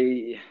mean,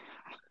 I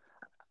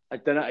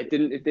don't know. It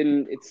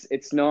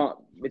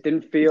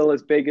didn't feel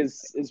as big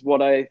as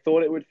what I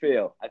thought it would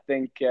feel. I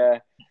think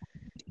it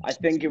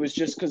was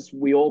just because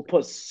we all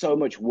put so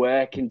much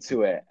work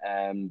into it,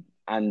 and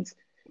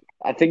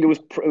I think it was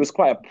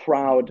quite a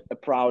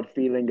proud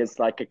feeling as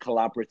like a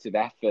collaborative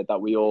effort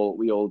that we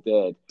all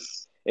did.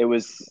 It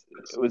was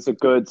a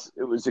good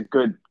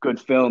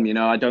film. You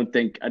know, I don't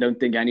think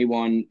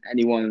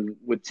anyone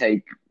would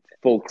take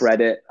full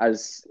credit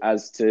as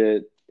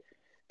to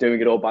doing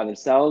it all by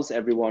themselves.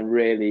 Everyone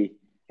really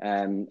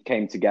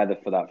came together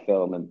for that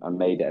film and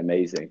made it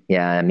amazing.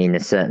 Yeah, I mean,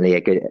 it's certainly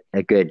a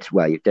good.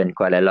 Well, you've done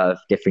quite a lot of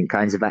different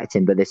kinds of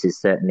acting, but this is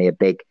certainly a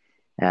big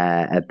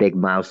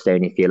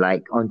milestone, if you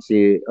like.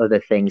 Onto other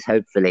things,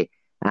 hopefully.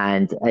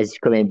 And as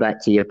coming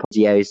back to your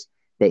videos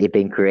that you've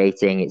been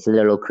creating, it's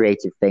little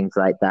creative things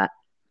like that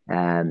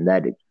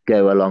that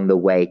go along the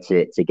way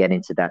to get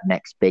into that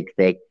next big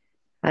thing.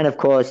 And of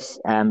course,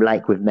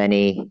 like with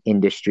many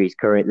industries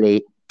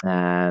currently,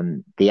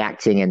 the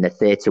acting and the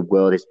theatre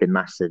world has been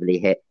massively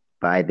hit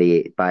by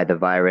the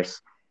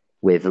virus,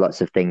 with lots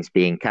of things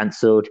being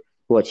cancelled.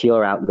 What's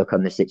your outlook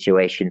on the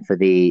situation for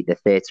the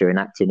theatre and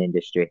acting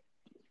industry?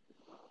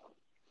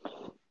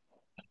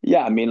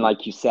 Yeah, I mean,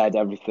 like you said,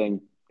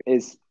 everything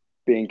is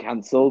being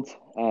cancelled.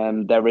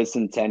 There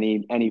isn't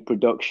any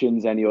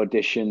productions, any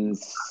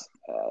auditions,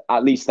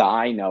 at least that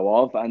I know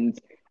of. And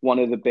one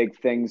of the big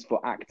things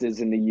for actors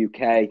in the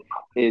UK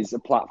is a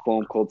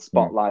platform called Mm.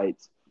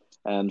 Spotlight.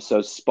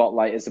 So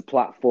Spotlight is a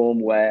platform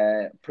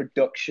where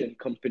production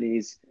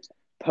companies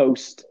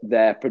post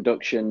their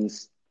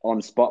productions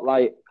on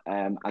Spotlight,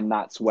 and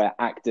that's where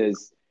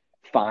actors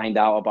find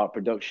out about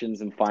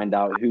productions and find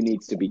out who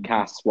needs to be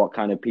cast, what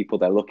kind of people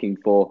they're looking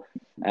for.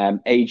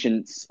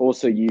 Agents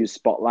also use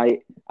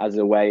Spotlight as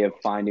a way of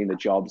finding the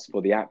jobs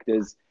for the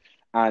actors,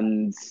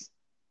 and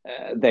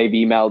they've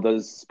emailed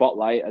us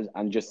Spotlight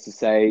and just to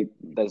say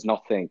there's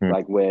nothing. Mm.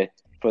 Like we're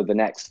for the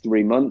next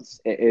 3 months,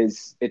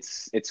 it's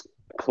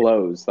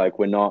closed. Like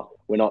we're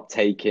not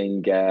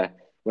taking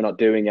we're not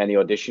doing any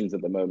auditions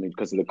at the moment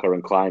because of the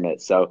current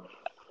climate. So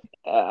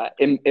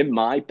in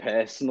my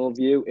personal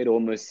view, it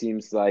almost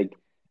seems like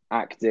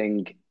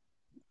acting,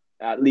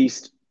 at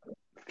least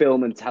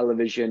film and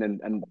television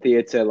and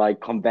theatre, like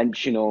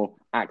conventional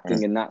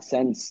acting in that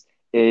sense,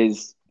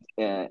 is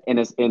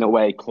in a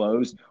way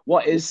closed.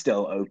 What is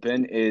still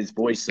open is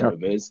Oh,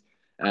 voiceovers.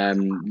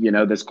 You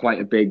know, there's quite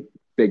a big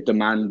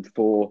demand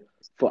for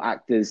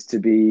actors to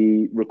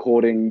be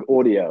recording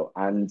audio,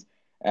 and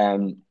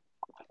um,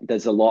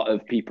 there's a lot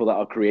of people that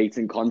are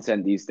creating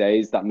content these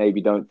days that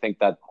maybe don't think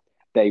that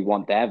they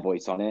want their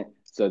voice on it,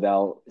 so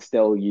they'll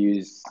still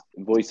use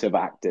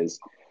voiceover actors.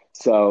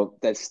 So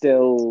there's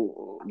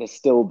still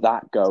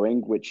that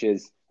going, which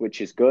is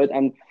good.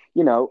 And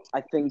you know, I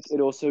think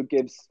it also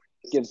gives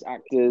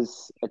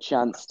actors a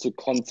chance to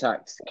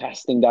contact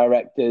casting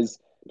directors,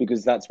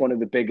 because that's one of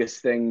the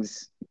biggest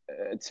things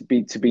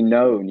to be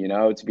known. You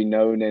know, to be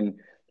known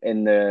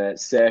in the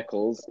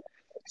circles.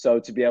 So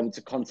to be able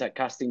to contact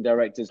casting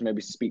directors,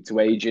 maybe speak to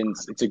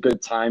agents, it's a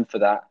good time for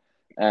that,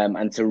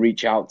 and to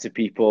reach out to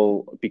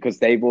people because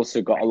they've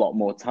also got a lot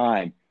more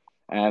time.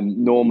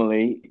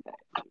 Normally,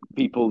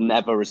 people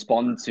never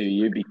respond to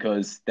you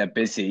because they're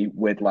busy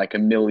with like a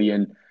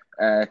million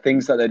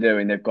things that they're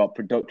doing. They've got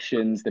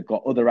productions, they've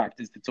got other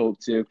actors to talk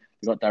to,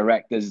 they've got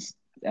directors,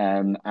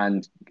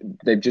 and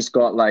they've just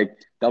got like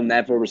they'll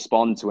never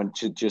respond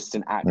to just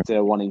an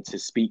actor wanting to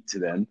speak to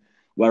them.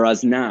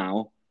 Whereas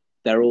now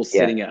they're all yeah.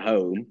 sitting at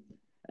home.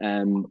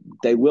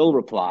 They will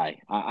reply.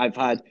 I've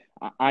had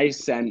I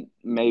sent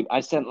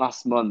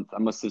last month. I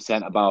must have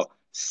sent about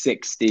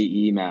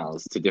 60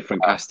 emails to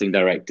different casting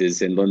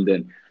directors in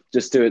London,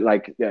 just to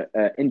like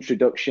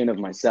introduction of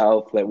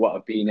myself, like what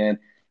I've been in,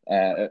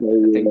 a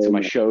thing to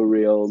my show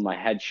reel, my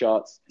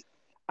headshots,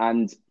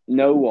 and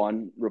no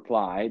one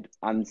replied.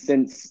 And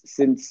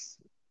since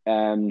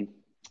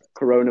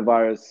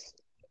coronavirus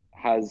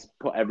has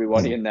put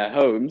everybody in their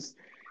homes,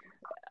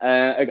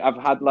 I've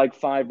had like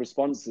 5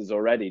 responses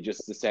already,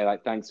 just to say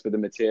like thanks for the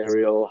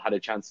material, had a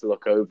chance to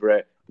look over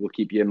it, we'll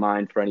keep you in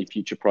mind for any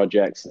future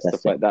projects and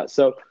stuff Fantastic. like that.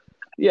 So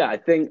yeah, I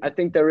think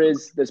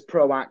there's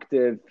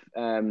proactive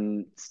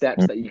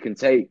steps Mm. that you can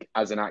take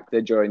as an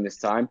actor during this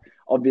time.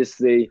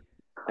 Obviously,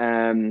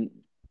 um,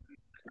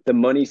 the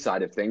money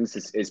side of things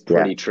is Yeah.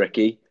 pretty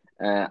tricky,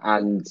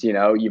 and you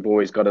know you've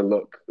always got to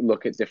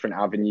look at different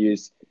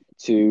avenues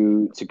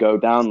to go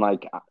down.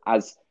 Like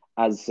as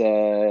as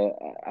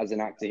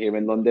an actor here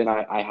in London,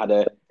 I had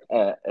a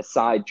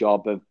side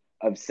job of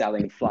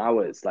selling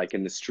flowers, like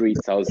in the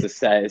streets. I was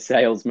the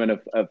salesman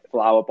of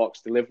flower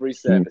box delivery Mm.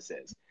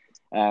 services,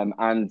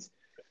 and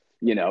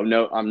you know,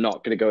 no, I'm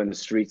not going to go in the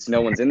streets.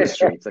 No one's in the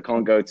streets. I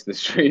can't go to the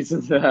streets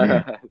and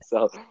Mm.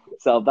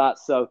 sell that.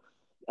 So,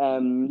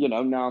 you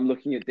know, now I'm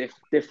looking at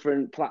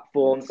different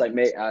platforms. Like,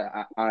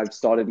 I've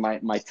started my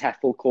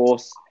TEFL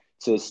course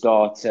to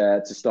start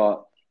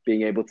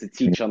being able to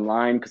teach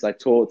online, because I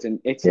taught in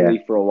Yeah.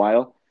 Italy for a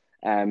while,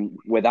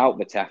 without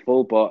the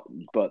TEFL,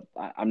 but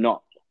I'm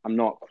not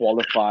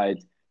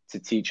qualified to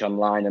teach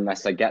online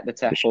unless I get the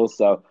TEFL.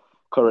 So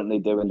currently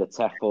doing the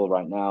TEFL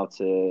right now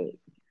to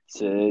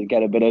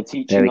get a bit of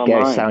There teaching we go.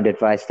 online. Sound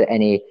advice to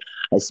any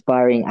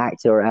aspiring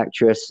actor or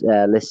actress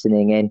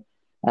listening in.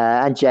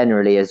 And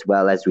generally, as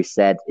well, as we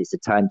said, it's a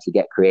time to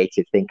get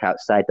creative, think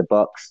outside the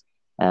box,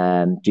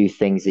 do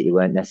things that you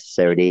weren't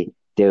necessarily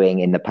doing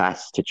in the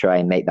past to try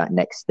and make that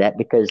next step.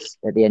 Because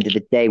at the end of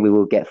the day, we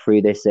will get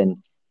through this, and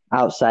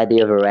outside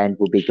the other end,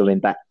 we'll be going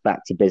back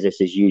to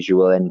business as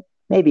usual. And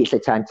maybe it's a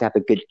time to have a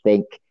good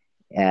think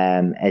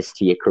as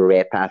to your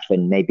career path,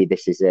 and maybe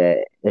this is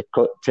a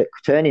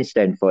turning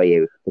stone for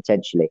you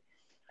potentially.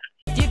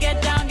 You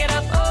get down, get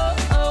up, oh,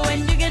 oh,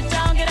 when you get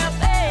down, get up,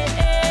 eh,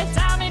 eh.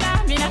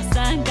 Tamina, mina,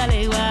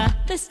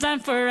 sangalewa. This man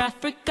for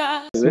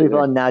Africa. Let's move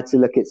on now to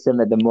look at some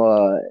of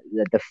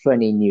the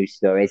funny news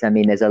stories. I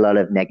mean, there's a lot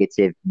of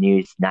negative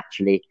news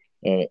naturally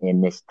in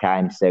this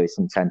time, so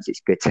sometimes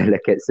it's good to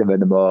look at some of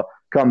the more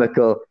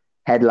comical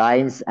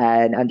headlines.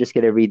 And I'm just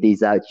going to read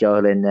these out,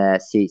 Joel,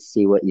 and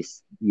see what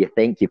you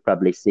think. You've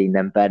probably seen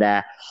them, but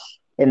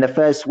in the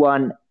first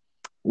one,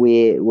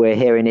 we're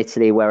here in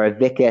Italy, where a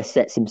vicar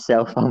sets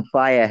himself on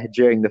fire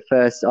during the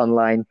first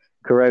online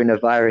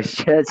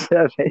coronavirus church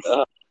service.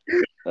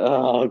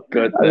 Oh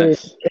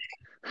goodness!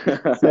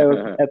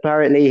 So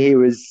apparently he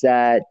was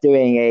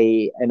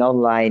doing an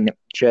online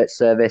church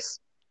service,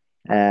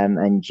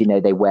 and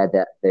they wear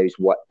those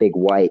big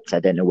white, I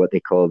don't know what they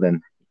call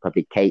them,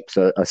 probably capes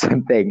or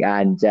something,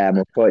 and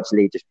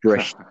unfortunately just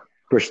brushed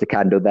the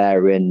candle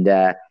there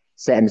and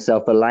set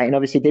himself alight, and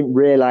obviously didn't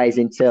realize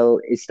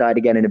until it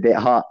started getting a bit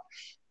hot.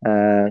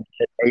 There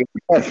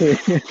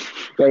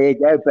you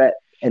go. But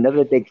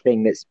another big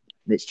thing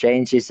that's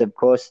changed is, of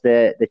course,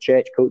 the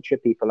church culture.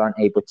 People aren't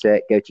able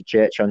to go to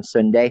church on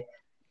Sunday,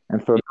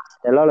 and for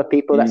a lot of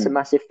people, that's a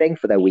massive thing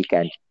for their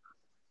weekend.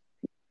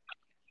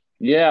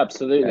 Yeah,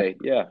 absolutely.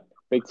 Yeah,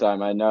 big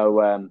time. I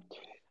know.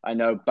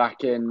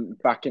 Back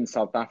in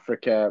South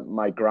Africa,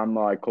 my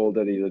grandma, I called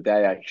her the other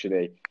day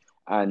actually,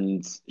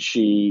 and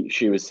she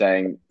was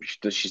saying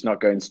she's not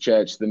going to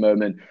church at the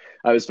moment.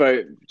 I was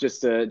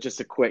just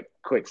a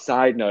quick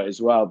side note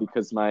as well,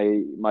 because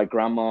my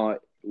grandma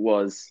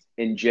was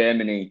in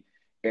Germany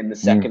in the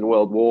Second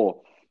World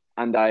War,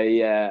 and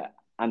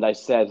I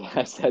said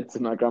to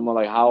my grandma,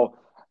 like, how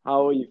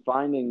are you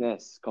finding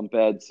this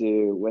compared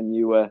to when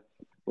you were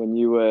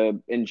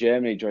in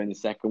Germany during the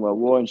Second World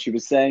War? And she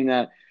was saying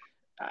that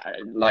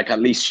like at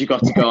least she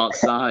got to go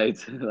outside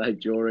like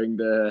during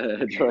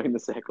the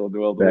Second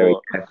World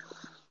War.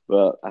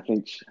 But I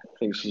think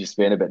she's just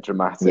being a bit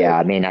dramatic. Yeah,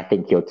 I mean, I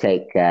think you'll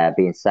take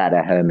being sat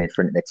at home in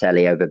front of the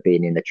telly over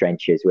being in the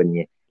trenches, wouldn't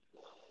you?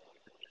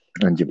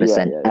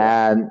 100%.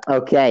 Yeah.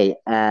 Okay,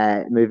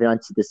 moving on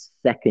to the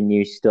second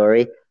news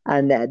story.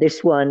 And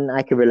this one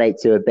I can relate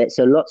to a bit.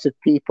 So lots of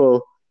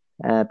people,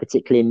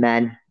 particularly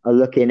men, are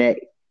looking at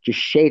just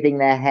shaving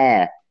their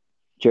hair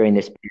during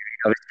this period.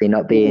 Obviously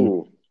not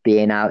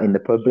being out in the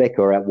public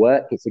or at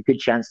work. It's a good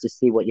chance to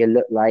see what you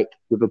look like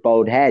with a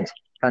bald head.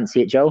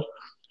 Fancy it, Joel?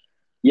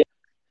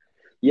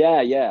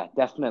 Yeah,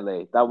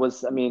 definitely. I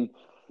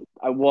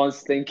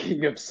was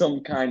thinking of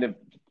some kind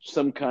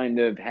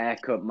of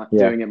haircut,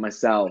 doing it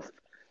myself.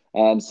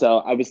 So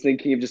I was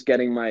thinking of just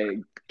getting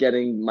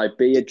my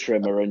beard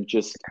trimmer and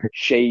just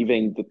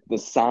shaving the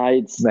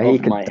sides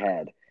of my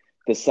head,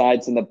 the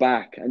sides and the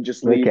back, and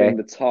just leaving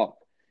the top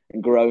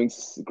and growing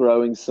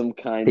some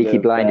kind Peaky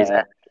of Blinders.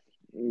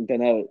 Don't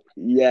know.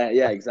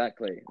 Yeah,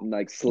 exactly. And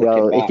like slick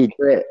it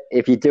back.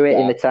 If you do it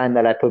in the time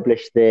that I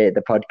publish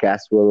the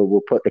podcast,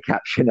 we'll put the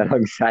caption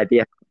alongside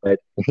the episode.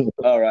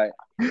 All right.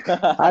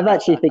 I'm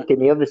actually thinking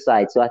the other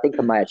side, so I think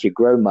I might actually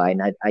grow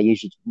mine. I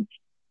usually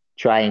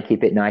try and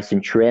keep it nice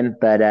and trim,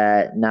 but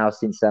now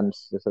since I'm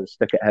sort of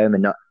stuck at home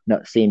and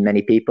not seeing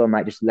many people, I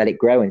might just let it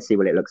grow and see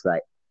what it looks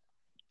like.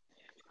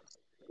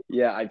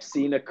 Yeah, I've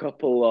seen a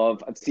couple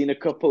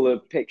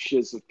of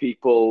pictures of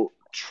people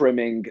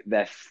trimming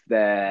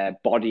their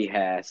body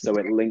hair so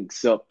it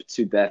links up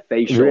to their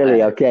facial hair.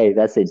 Really? Okay,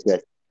 that's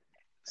interesting.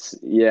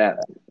 Yeah,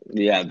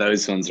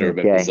 those ones are a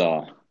bit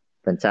bizarre.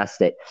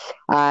 Fantastic.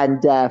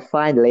 And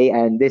finally,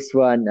 and this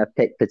one I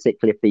picked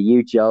particularly for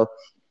you, Joel,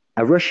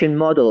 a Russian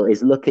model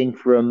is looking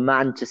for a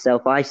man to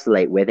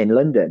self-isolate with in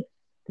London. Do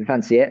you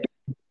fancy it?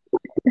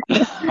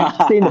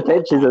 I've seen the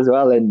pictures as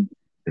well, and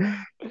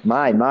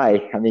my.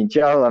 I mean,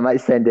 Joel, I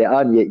might send it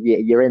on.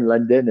 You're in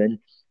London and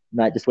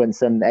might just want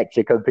some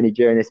extra company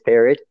during this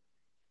period.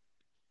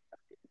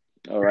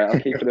 All right, I'll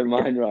keep it in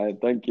mind, Ryan.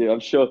 Thank you. I'm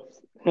sure.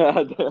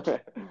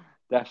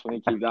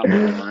 Definitely keep that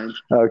in mind.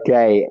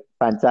 Okay,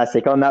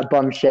 fantastic. On that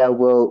bombshell,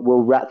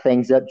 we'll wrap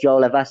things up.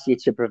 Joel, I've asked you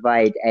to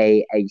provide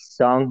a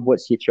song.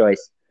 What's your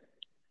choice?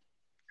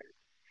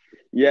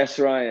 Yes,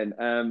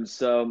 Ryan.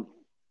 So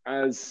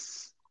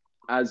as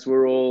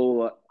we're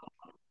all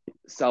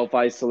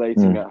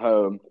self-isolating at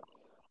home,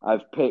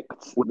 I've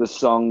picked the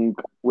song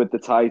with the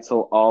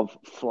title of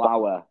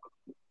 "Flower"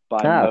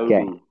 by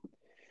Moby.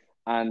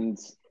 And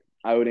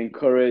I would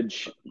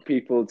encourage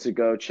people to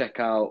go check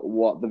out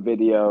what the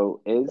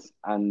video is.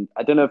 And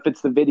I don't know if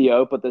it's the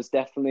video, but there's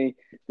definitely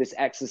this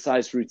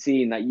exercise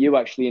routine that you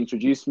actually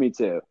introduced me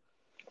to.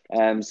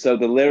 So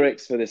the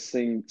lyrics for this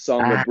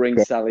song are "Bring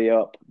Sally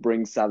up,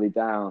 bring Sally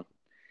down,"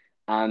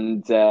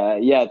 and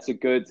yeah, it's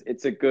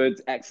a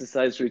good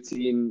exercise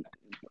routine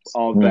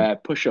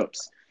of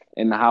push-ups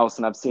in the house,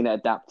 and I've seen it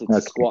adapted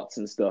to squats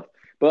and stuff.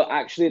 But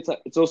actually,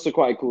 it's also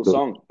quite a cool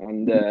song,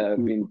 and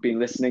been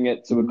listening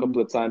it to a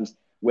couple of times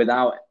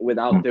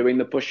without doing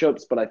the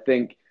push-ups. But I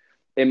think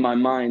in my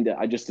mind,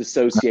 I just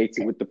associate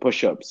it with the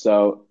push-ups,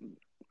 so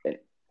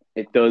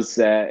it does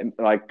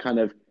like kind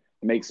of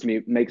makes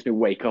me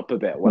wake up a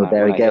bit. Well,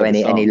 there we go.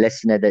 Any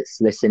listener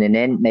that's listening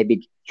in,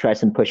 maybe try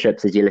some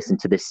push-ups as you listen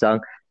to this song.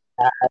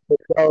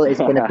 Well, it's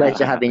been a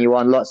pleasure having you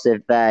on. Lots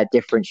of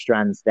different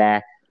strands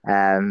there.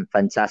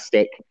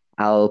 Fantastic.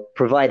 I'll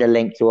provide a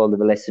link to all of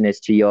the listeners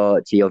to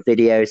your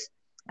videos.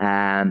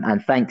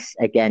 And thanks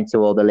again to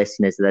all the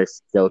listeners that are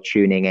still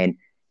tuning in.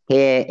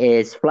 Here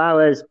is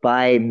Flowers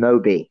by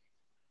Moby.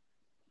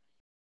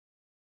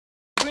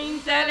 Bring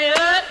Sally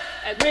up,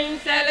 bring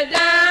Sally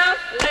down.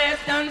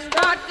 Last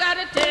unstart,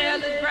 gotta tell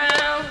the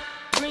ground.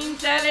 Bring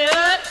Sally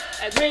up,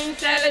 bring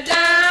Sally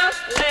down.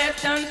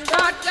 Last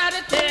unstart,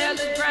 gotta tell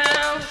the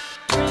ground.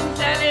 Bring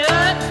Sally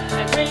up,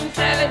 bring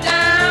Sally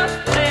down.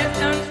 Last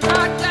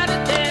unstart, gotta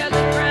tell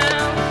the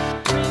ground.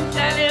 Bring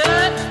Sally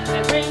up,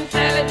 bring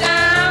Sally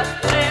down.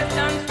 Last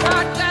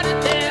unstart, gotta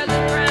tell the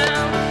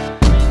ground.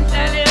 Bring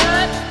Sally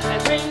up,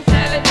 bring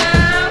Sally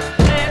down.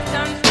 Last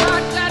unstart,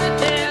 gotta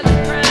tell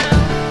the ground.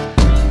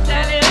 Bring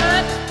Sally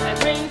up,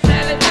 bring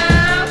Sally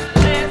down.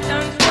 Last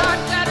unstart,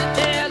 gotta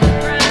tell the ground.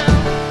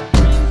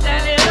 Bring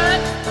Sally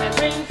up,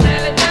 bring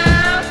Sally down.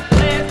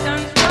 Last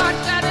unstart,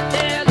 gotta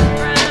tell the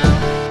ground.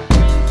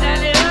 Bring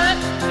Sally up,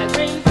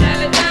 bring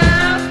Sally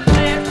down.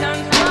 Last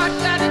unstart,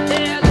 gotta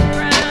tell the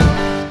ground.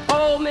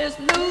 Oh, Miss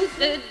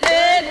Lucy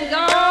dead and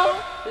gone,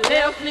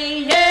 left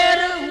me here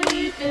to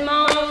weep and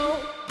moan.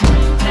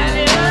 Bring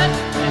Sally up,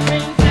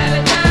 bring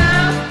Sally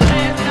down.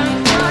 Last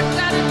unstart,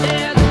 gotta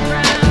tell the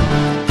ground.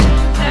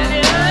 Bring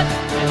Sally up,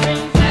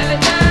 bring Sally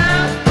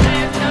down.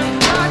 Last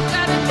unstart,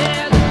 gotta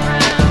tell the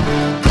ground.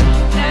 Bring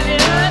Sally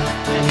up,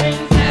 bring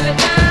Sally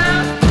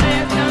down.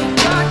 Last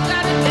unstart,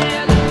 gotta tell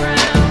the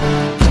ground.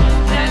 Bring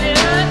Sally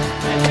up,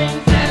 bring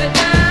Sally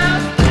down.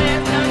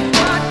 Last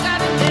unstart,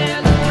 gotta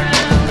tell the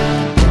ground.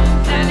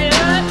 Sally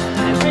up,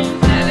 bring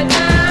Sally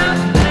down.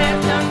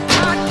 Last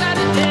unstart,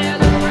 gotta tell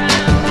the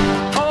ground.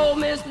 Oh,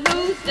 Miss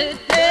Lucy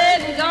dead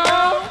and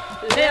gone,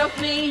 left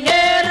me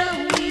here to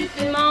weep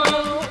and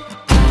moan.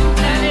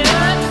 Sally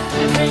up,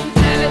 bring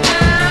Sally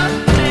down.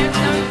 Last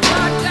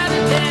unstart, gotta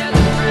tell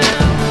the ground.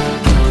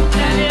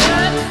 Sally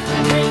up,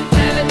 bring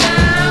Sally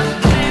down.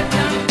 Last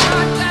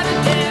unstart, gotta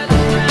tell the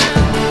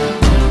ground.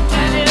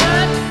 Sally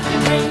up,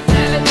 bring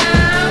Sally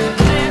down.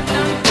 Last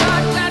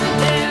unstart, gotta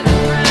tell the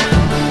ground.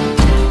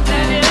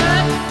 Sally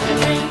up,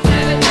 bring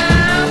Sally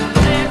down.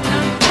 Last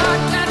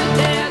unstart, gotta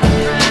tell the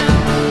ground.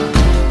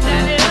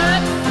 Sally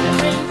up,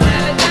 bring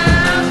Sally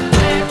down.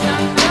 Last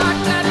unstart,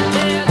 gotta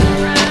tell the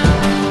ground.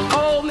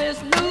 Oh, Miss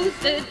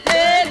Lucy.